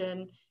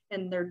hypertension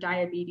and their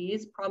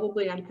diabetes,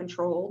 probably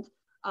uncontrolled.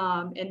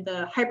 And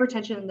the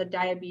hypertension and the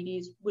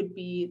diabetes would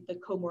be the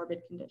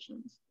comorbid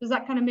conditions. Does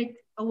that kind of make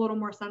a little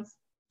more sense?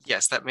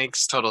 Yes, that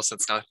makes total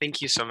sense now.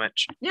 Thank you so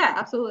much. Yeah,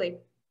 absolutely.